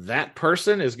 that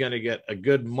person is going to get a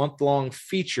good month-long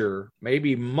feature,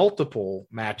 maybe multiple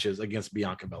matches against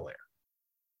Bianca Belair.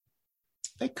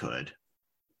 They could.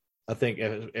 I think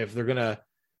if they're going to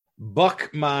buck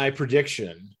my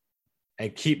prediction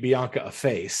and keep Bianca a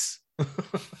face.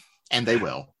 And they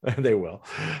will. They will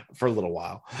for a little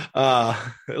while.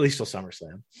 At least till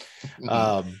SummerSlam.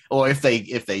 Or if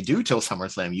they do till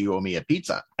SummerSlam, you owe me a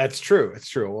pizza. That's true. It's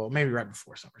true. Well, maybe right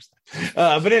before SummerSlam.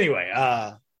 But anyway,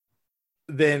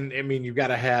 then, I mean, you've got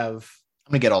to have...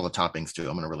 I'm going to get all the toppings, too.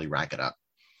 I'm going to really rack it up.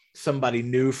 Somebody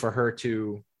new for her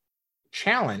to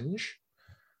challenge.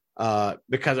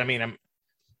 Because, I mean,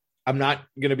 I'm not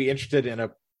going to be interested in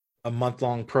a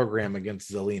month-long program against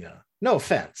Zelina. No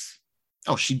offense.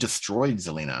 Oh, she destroyed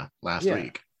Zelina last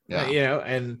week. Yeah.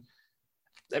 And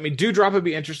I mean, Doudrop would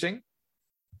be interesting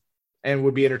and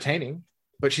would be entertaining,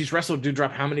 but she's wrestled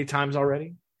Doudrop how many times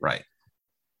already? Right.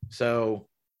 So,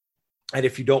 and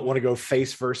if you don't want to go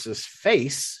face versus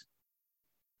face,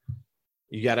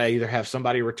 you got to either have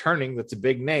somebody returning that's a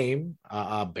big name,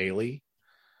 Bayley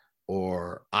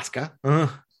or Asuka.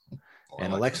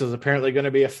 And Alexa's apparently going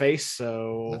to be a face.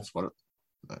 So that's what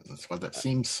that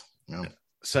seems.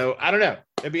 So I don't know.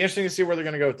 It'd be interesting to see where they're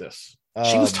going to go with this.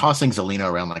 She was tossing Zelina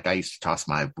around like I used to toss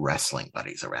my wrestling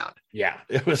buddies around. Yeah,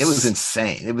 it was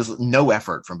insane. It was no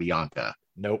effort from Bianca.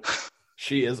 Nope,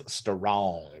 she is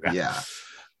strong. Yeah.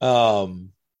 As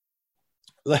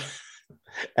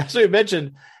we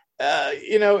mentioned,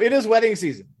 it is wedding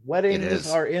season. Weddings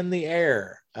are in the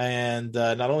air, and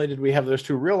not only did we have those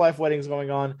 2 real life weddings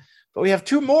going on, but we have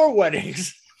 2 more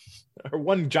weddings, or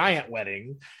one giant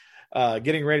wedding.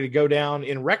 Getting ready to go down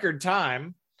in record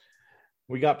time.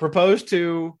 We got proposed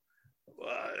to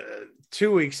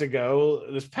 2 weeks ago.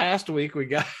 This past week, we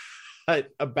got a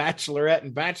bachelorette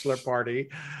and bachelor party,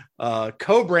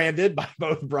 co-branded by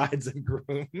both brides and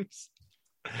grooms.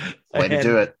 Way to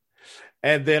do it.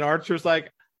 And then R-Truth's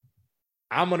like,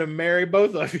 I'm going to marry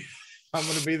both of you. I'm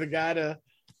going to be the guy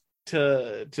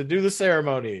to do the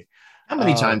ceremony. How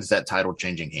many times is that title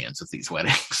changing hands at these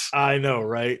weddings? I know,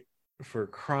 right? For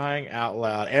crying out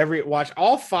loud. Watch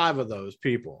all 5 of those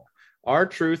people,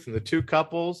 R-Truth and the 2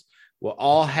 couples, will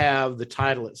all have the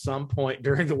title at some point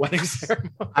during the wedding ceremony.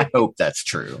 I hope that's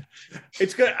true.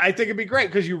 It's good. I think it'd be great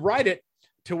because you write it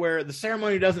to where the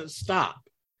ceremony doesn't stop.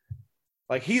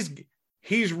 Like he's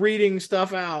reading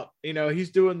stuff out. You know, he's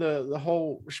doing the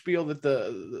whole spiel that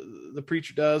the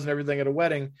preacher does and everything at a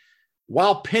wedding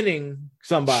while pinning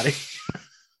somebody,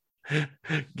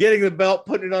 getting the belt,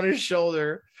 putting it on his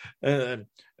shoulder. Do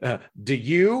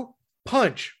you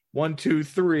punch? 1, 2,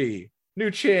 3.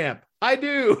 New champ. I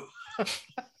do.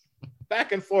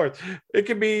 Back and forth. It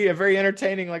can be a very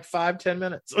entertaining, like 5-10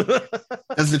 minutes.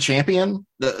 Does the champion,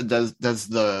 does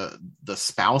the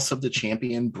spouse of the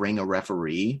champion bring a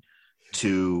referee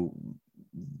to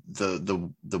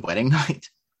the wedding night?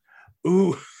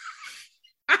 Ooh.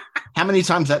 How many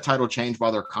times that title changed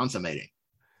while they're consummating?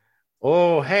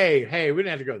 Oh, hey, we didn't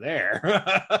have to go there.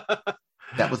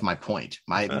 That was my point.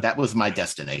 That was my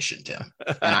destination, Tim.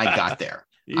 And I got there.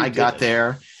 Got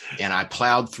there and I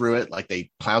plowed through it like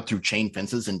they plowed through chain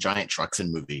fences and giant trucks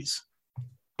in movies.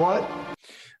 What?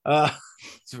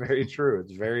 It's very true.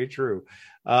 It's very true.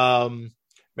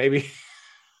 Maybe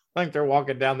I think they're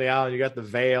walking down the aisle and you got the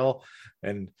veil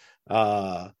and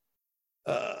one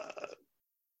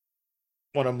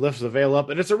of them lifts the veil up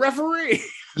and it's a referee.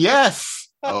 Yes.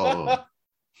 Oh.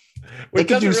 Which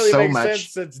doesn't really make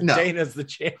sense since Dana's the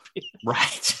champion.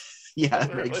 Right. Yeah,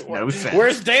 it makes no sense.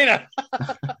 Where's Dana?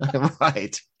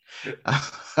 Right.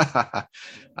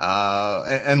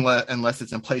 Unless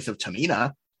it's in place of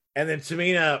Tamina. And then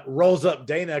Tamina rolls up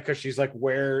Dana because she's like,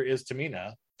 where is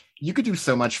Tamina? You could do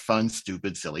so much fun,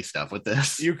 stupid, silly stuff with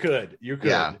this. You could.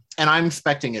 Yeah. And I'm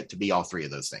expecting it to be all 3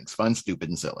 of those things. Fun, stupid,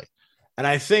 and silly. And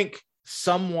I think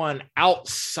someone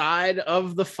outside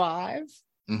of the 5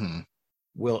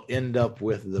 will end up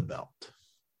with the belt.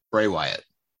 Bray Wyatt.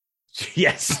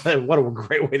 Yes. What a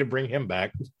great way to bring him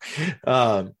back.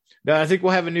 No, I think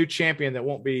we'll have a new champion that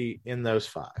won't be in those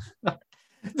 5.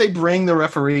 They bring the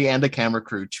referee and a camera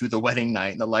crew to the wedding night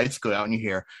and the lights go out and you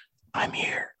hear, I'm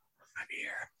here.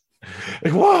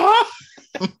 Like, what?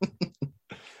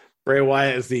 Bray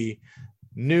Wyatt is the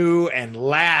new and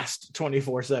last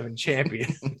 24/7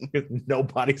 champion.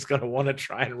 Nobody's going to want to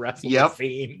try and wrestle the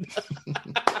Fiend.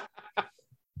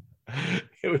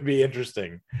 It would be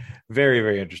interesting. Very,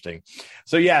 very interesting.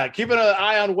 So, yeah, keeping an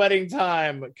eye on Wedding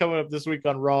Time coming up this week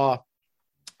on Raw.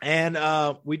 And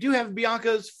we do have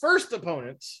Bianca's first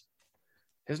opponent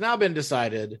has now been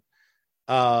decided.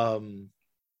 Kind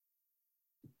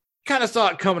of saw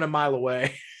it coming a mile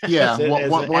away. Yeah.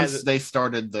 Once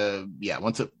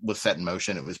it was set in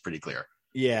motion, it was pretty clear.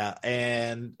 Yeah.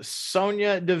 And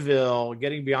Sonya Deville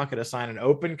getting Bianca to sign an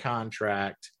open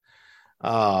contract.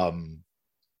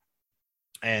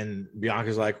 And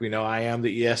Bianca's like, we know I am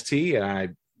the EST and I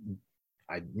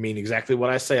mean exactly what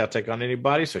I say. I'll take on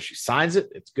anybody. So she signs it.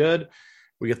 It's good.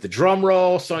 We get the drum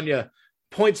roll. Sonya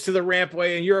points to the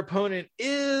rampway and your opponent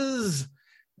is,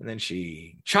 and then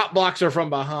she chop blocks her from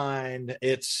behind.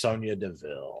 It's Sonya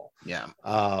Deville. Yeah.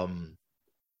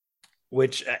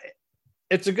 Which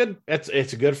it's a good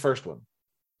first one.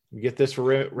 You get this for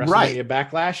WrestleMania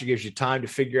Backlash. It gives you time to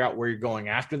figure out where you're going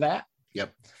after that.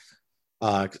 Yep.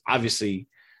 Obviously,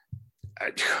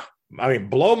 I mean,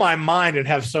 blow my mind and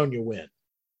have Sonya win.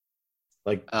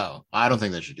 Like, oh, I don't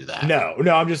think they should do that. No,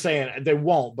 I'm just saying they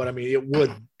won't. But I mean,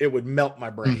 it would melt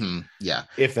my brain. Yeah,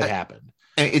 if it happened.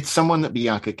 It's someone that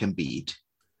Bianca can beat.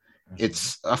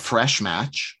 It's a fresh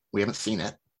match. We haven't seen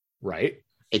it. Right.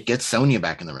 It gets Sonya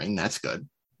back in the ring. That's good.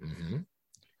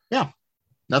 Yeah,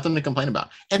 nothing to complain about.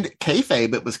 And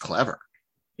kayfabe, it was clever.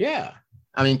 Yeah,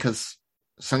 I mean, because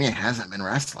Sonya hasn't been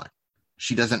wrestling.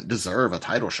 She doesn't deserve a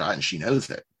title shot, and she knows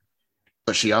it.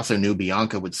 But she also knew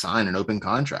Bianca would sign an open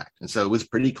contract. And so it was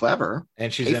pretty clever.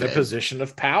 And she's in a position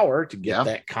of power to get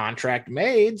that contract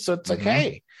made. So it's like,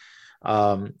 hey.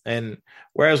 And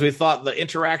whereas we thought the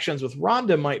interactions with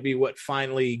Ronda might be what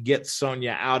finally gets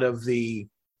Sonya out of the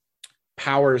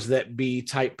powers that be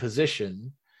type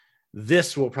position,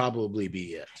 this will probably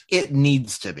be it. It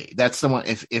needs to be. That's the one.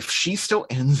 If she still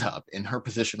ends up in her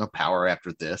position of power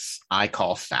after this, I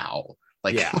call foul.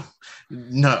 Like,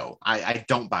 no, I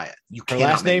don't buy it. You can't. Her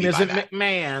last name isn't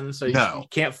McMahon, so you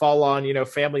can't fall on,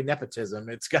 family nepotism.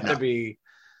 It's got to be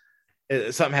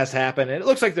something has to happen. And it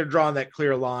looks like they're drawing that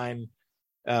clear line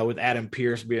with Adam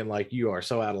Pearce being like, you are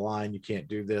so out of line, you can't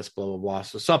do this, blah, blah, blah.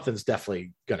 So something's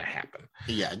definitely going to happen.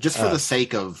 Yeah, just for the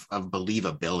sake of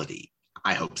believability.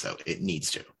 I hope so. It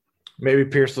needs to. Maybe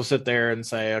Pearce will sit there and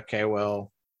say, okay,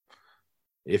 well,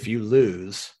 if you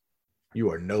lose,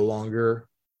 you are no longer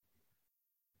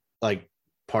like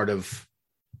part of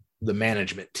the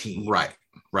management team. Right.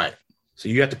 So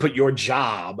you have to put your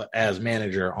job as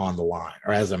manager on the line,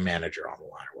 or as a manager on the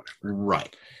line, or whatever.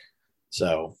 Right.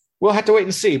 So we'll have to wait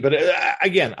and see. But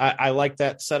again, I like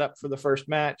that setup for the first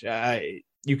match.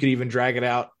 You could even drag it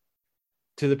out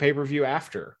to the pay-per-view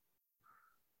after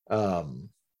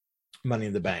Money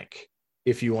in the Bank,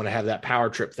 if you want to have that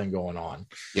power trip thing going on.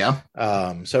 Yeah.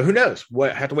 So who knows?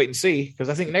 Have to wait and see, because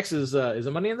I think next is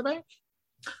it Money in the Bank?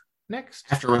 Next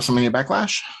After WrestleMania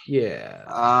Backlash? Yeah.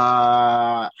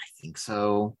 I think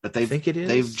so. But I think it is.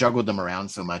 They've juggled them around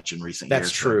so much in recent years.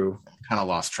 That's true. Kind of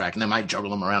lost track. And they might juggle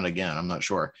them around again. I'm not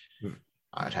sure.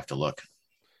 I'd have to look.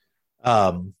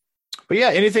 But yeah,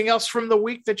 anything else from the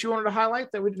week that you wanted to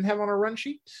highlight that we didn't have on our run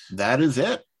sheet? That is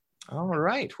it. All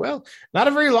right. Well, not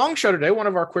a very long show today, one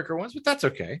of our quicker ones, but that's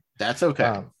okay. That's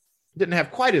okay. Didn't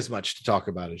have quite as much to talk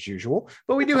about as usual,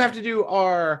 but we do have to do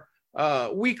our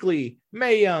weekly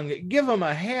Mae Young Give 'em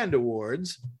a Hand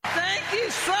Awards. Thank you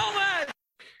so much.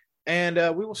 And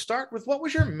we will start with, what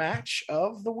was your match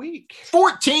of the week?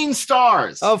 14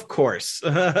 stars. Of course.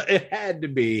 It had to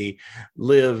be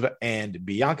Liv and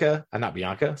Bianca. Not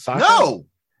Bianca, Sasha. No,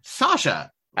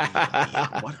 Sasha.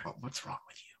 What's wrong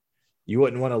with you? You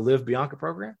wouldn't want a Liv Bianca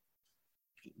program?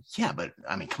 Yeah, but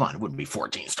I mean, come on, it wouldn't be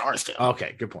 14 stars still.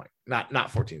 Okay, good point.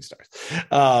 Not 14 stars.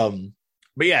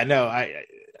 But yeah, no, I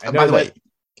know. By the way,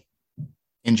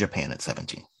 in Japan it's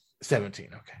 17. 17,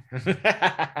 okay.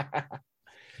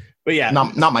 But yeah,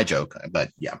 not my joke, but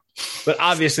yeah. But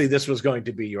obviously, this was going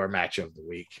to be your match of the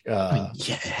week. Yeah, it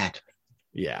had to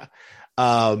be. Yeah.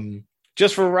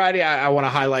 Just for variety, I want to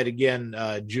highlight again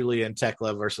Julia and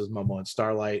Tekla versus Momo and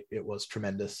Starlight. It was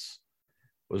tremendous.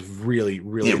 It was really,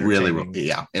 really, it really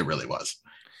was.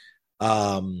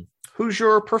 Who's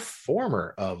your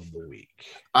performer of the week?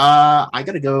 I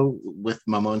got to go with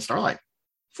Momo and Starlight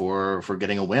for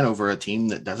getting a win over a team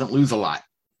that doesn't lose a lot.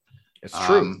 It's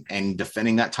true. And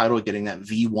defending that title, getting that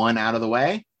V1 out of the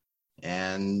way,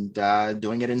 and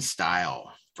doing it in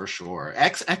style for sure.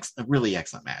 Really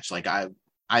excellent match. Like I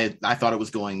thought it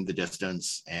was going the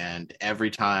distance, and every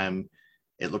time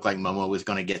it looked like Momo was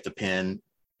going to get the pin,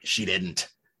 she didn't.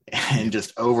 And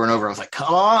just over and over, I was like,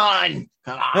 come on.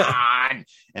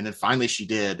 And then finally she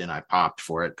did, and I popped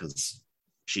for it because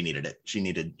she needed it. She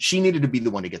needed to be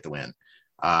the one to get the win.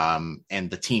 And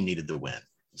the team needed the win.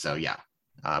 So yeah,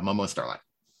 Momo and Starlight.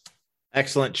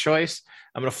 Excellent choice.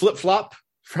 I'm going to flip-flop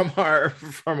from our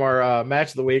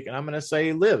match of the week, and I'm going to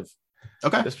say Liv.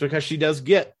 Okay. Just because she does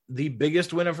get the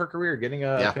biggest win of her career, getting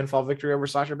a pinfall victory over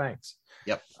Sasha Banks.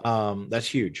 Yep. That's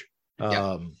huge.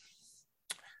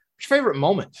 What's your favorite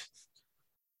moment?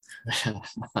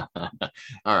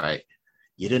 All right.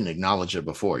 You didn't acknowledge it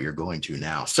before. You're going to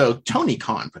now. So Tony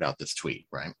Khan put out this tweet,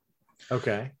 right?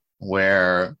 Okay.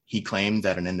 Where he claimed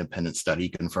that an independent study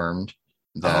confirmed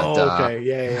that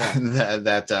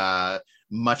that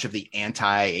much of the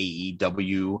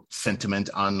anti-AEW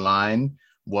sentiment online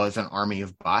was an army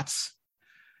of bots.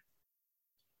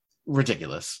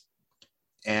 Ridiculous.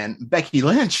 And Becky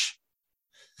Lynch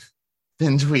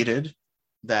then tweeted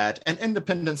that an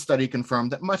independent study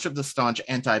confirmed that much of the staunch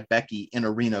anti-Becky in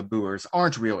arena booers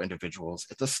aren't real individuals.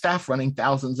 It's a staff running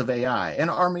thousands of AI, an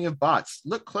army of bots.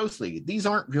 Look closely. These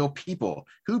aren't real people.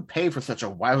 Who'd pay for such a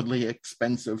wildly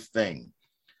expensive thing?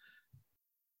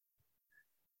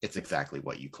 It's exactly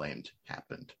what you claimed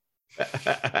happened.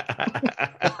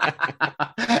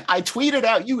 I tweeted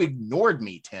out, you ignored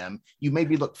me, Tim. You made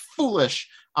me look foolish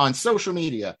on social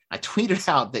media. I tweeted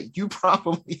out that you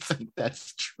probably think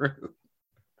that's true.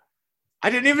 I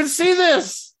didn't even see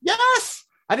this. Yes.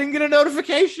 I didn't get a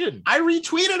notification. I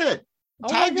retweeted it.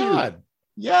 Oh my God. You.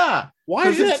 Yeah.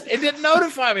 Why did it didn't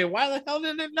notify me? Why the hell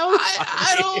didn't it notify me?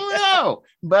 I don't know.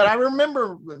 But I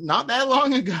remember not that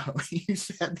long ago, you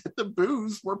said that the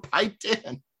boos were piped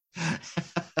in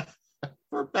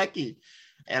for Becky.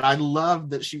 And I loved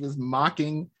that she was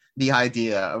mocking the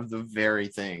idea of the very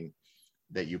thing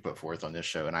that you put forth on this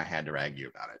show. And I had to rag you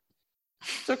about it.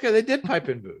 It's okay. They did pipe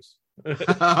in boos.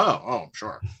 Oh,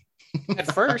 sure.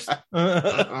 At first.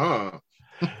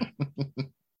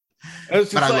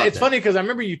 It's funny because I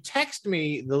remember you text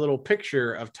me the little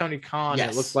picture of Tony Khan.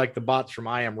 Yes. It looked like the bots from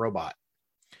I Am Robot.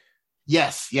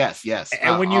 Yes.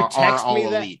 And when you text me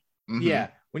that,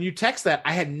 mm-hmm. When you text that,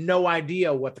 I had no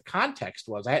idea what the context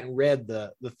was. I hadn't read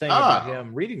the thing about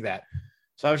him reading that.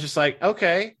 So I was just like,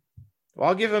 okay, Well,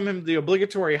 I'll give him the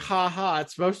obligatory ha.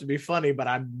 It's supposed to be funny, but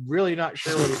I'm really not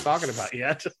sure what he's talking about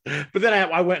yet. But then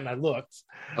I went and I looked.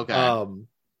 Okay.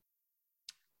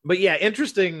 But yeah,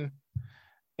 interesting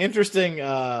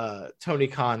Tony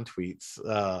Khan tweets.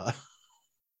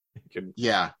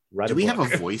 Yeah. Do we have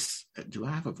a voice? Do I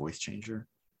have a voice changer?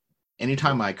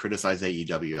 Anytime I criticize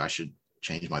AEW, I should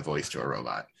change my voice to a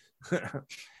robot.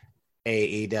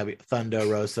 AEW Thunder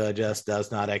Rosa just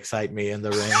does not excite me in the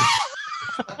ring.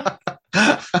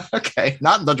 Okay,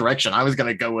 not in the direction I was going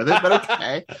to go with it, but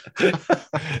okay.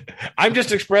 I'm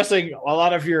just expressing a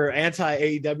lot of your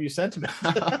anti-AEW sentiment.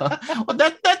 Well,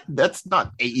 that's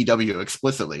not AEW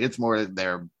explicitly. It's more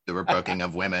the booking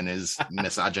of women is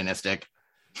misogynistic.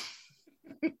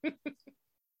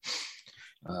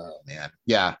 Oh man,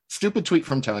 yeah. Stupid tweet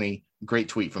from Tony. Great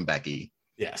tweet from Becky.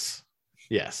 Yes,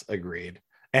 agreed.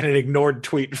 And an ignored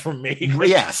tweet from me.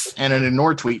 Yes, and an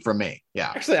ignored tweet from me.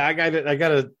 Yeah. Actually, I got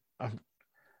I'm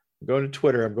going to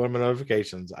Twitter. I'm going to my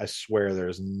notifications. I swear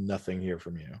there's nothing here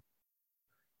from you.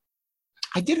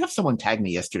 I did have someone tag me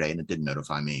yesterday, and it didn't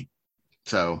notify me.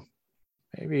 So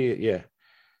maybe, yeah.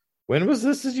 When was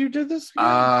this that you did this?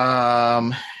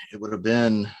 It would have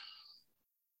been.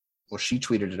 Well, she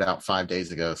tweeted it out 5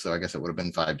 days ago, so I guess it would have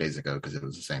been 5 days ago because it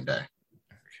was the same day.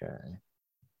 Okay.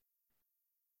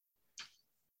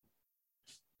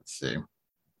 Let's see.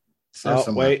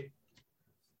 Wait.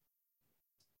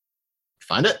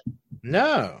 Find it?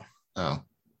 No. Oh.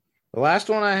 The last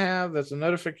one I have that's a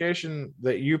notification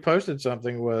that you posted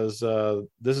something was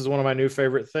this is one of my new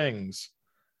favorite things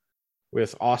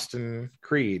with Austin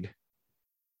Creed.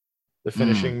 The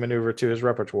finishing maneuver to his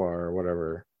repertoire or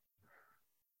whatever.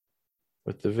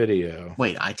 With the video.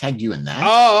 Wait, I tagged you in that?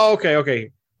 Oh,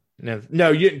 okay.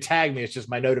 No, you didn't tag me. It's just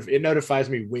it notifies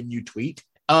me when you tweet.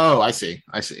 Oh, I see.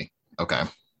 Okay.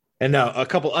 And no, a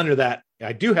couple under that,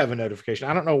 I do have a notification.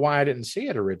 I don't know why I didn't see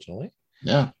it originally.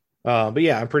 Yeah. But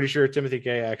yeah, I'm pretty sure Timothy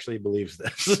K actually believes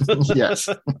this. Yes.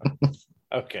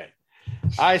 Okay.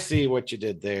 I see what you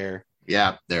did there.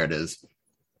 Yeah, there it is.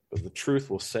 But the truth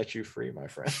will set you free, my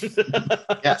friend.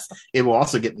 Yes. It will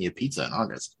also get me a pizza in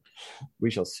August.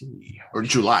 We shall see. Or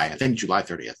July. I think July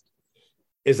 30th.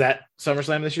 Is that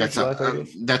SummerSlam this year? July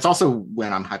 30th? That's also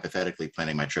when I'm hypothetically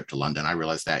planning my trip to London. I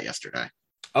realized that yesterday.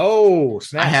 Oh,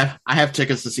 snap. I have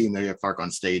tickets to see Amelia Clark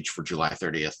on stage for July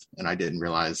 30th, and I didn't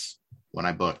realize when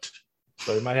I booked.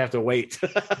 So we might have to wait for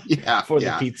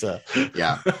the pizza.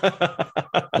 Yeah.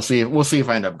 We'll see if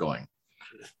I end up going.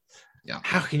 Yeah.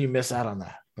 How can you miss out on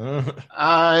that?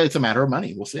 It's a matter of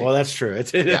money. We'll see. Well, that's true.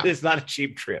 It's not a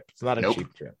cheap trip. It's not a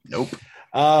cheap trip. Nope.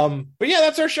 But yeah,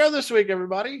 that's our show this week,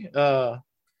 everybody. A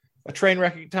train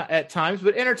wreck at times,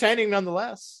 but entertaining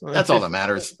nonetheless. That's all that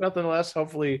matters. Nothing less.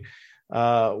 Hopefully,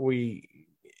 we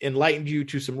enlightened you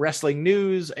to some wrestling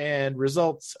news and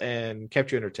results and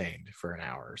kept you entertained for an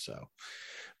hour or so.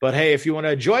 But hey, if you want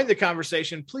to join the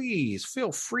conversation, please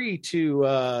feel free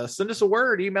to send us a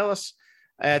word. Email us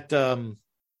at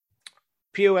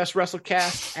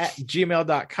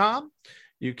poswrestlecast@gmail.com.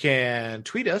 You can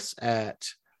tweet us at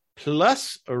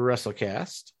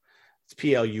 +WrestleCast. It's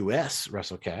PLUS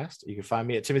WrestleCast. You can find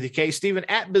me at Timothy K. Steven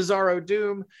at Bizarro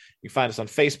Doom. You can find us on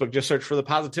Facebook. Just search for the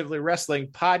Positively Wrestling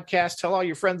Podcast. Tell all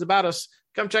your friends about us.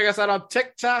 Come check us out on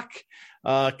TikTok.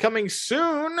 Coming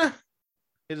soon.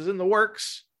 It is in the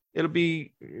works. It'll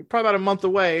be probably about a month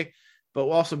away, but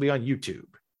we'll also be on YouTube.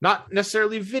 Not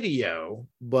necessarily video,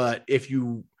 but if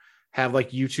you have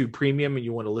like YouTube Premium and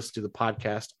you want to listen to the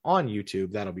podcast on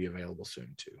YouTube, that'll be available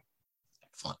soon too.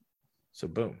 Excellent. So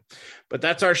boom. But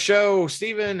that's our show.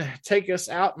 Steven, take us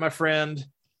out, my friend.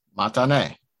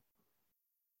 Matane.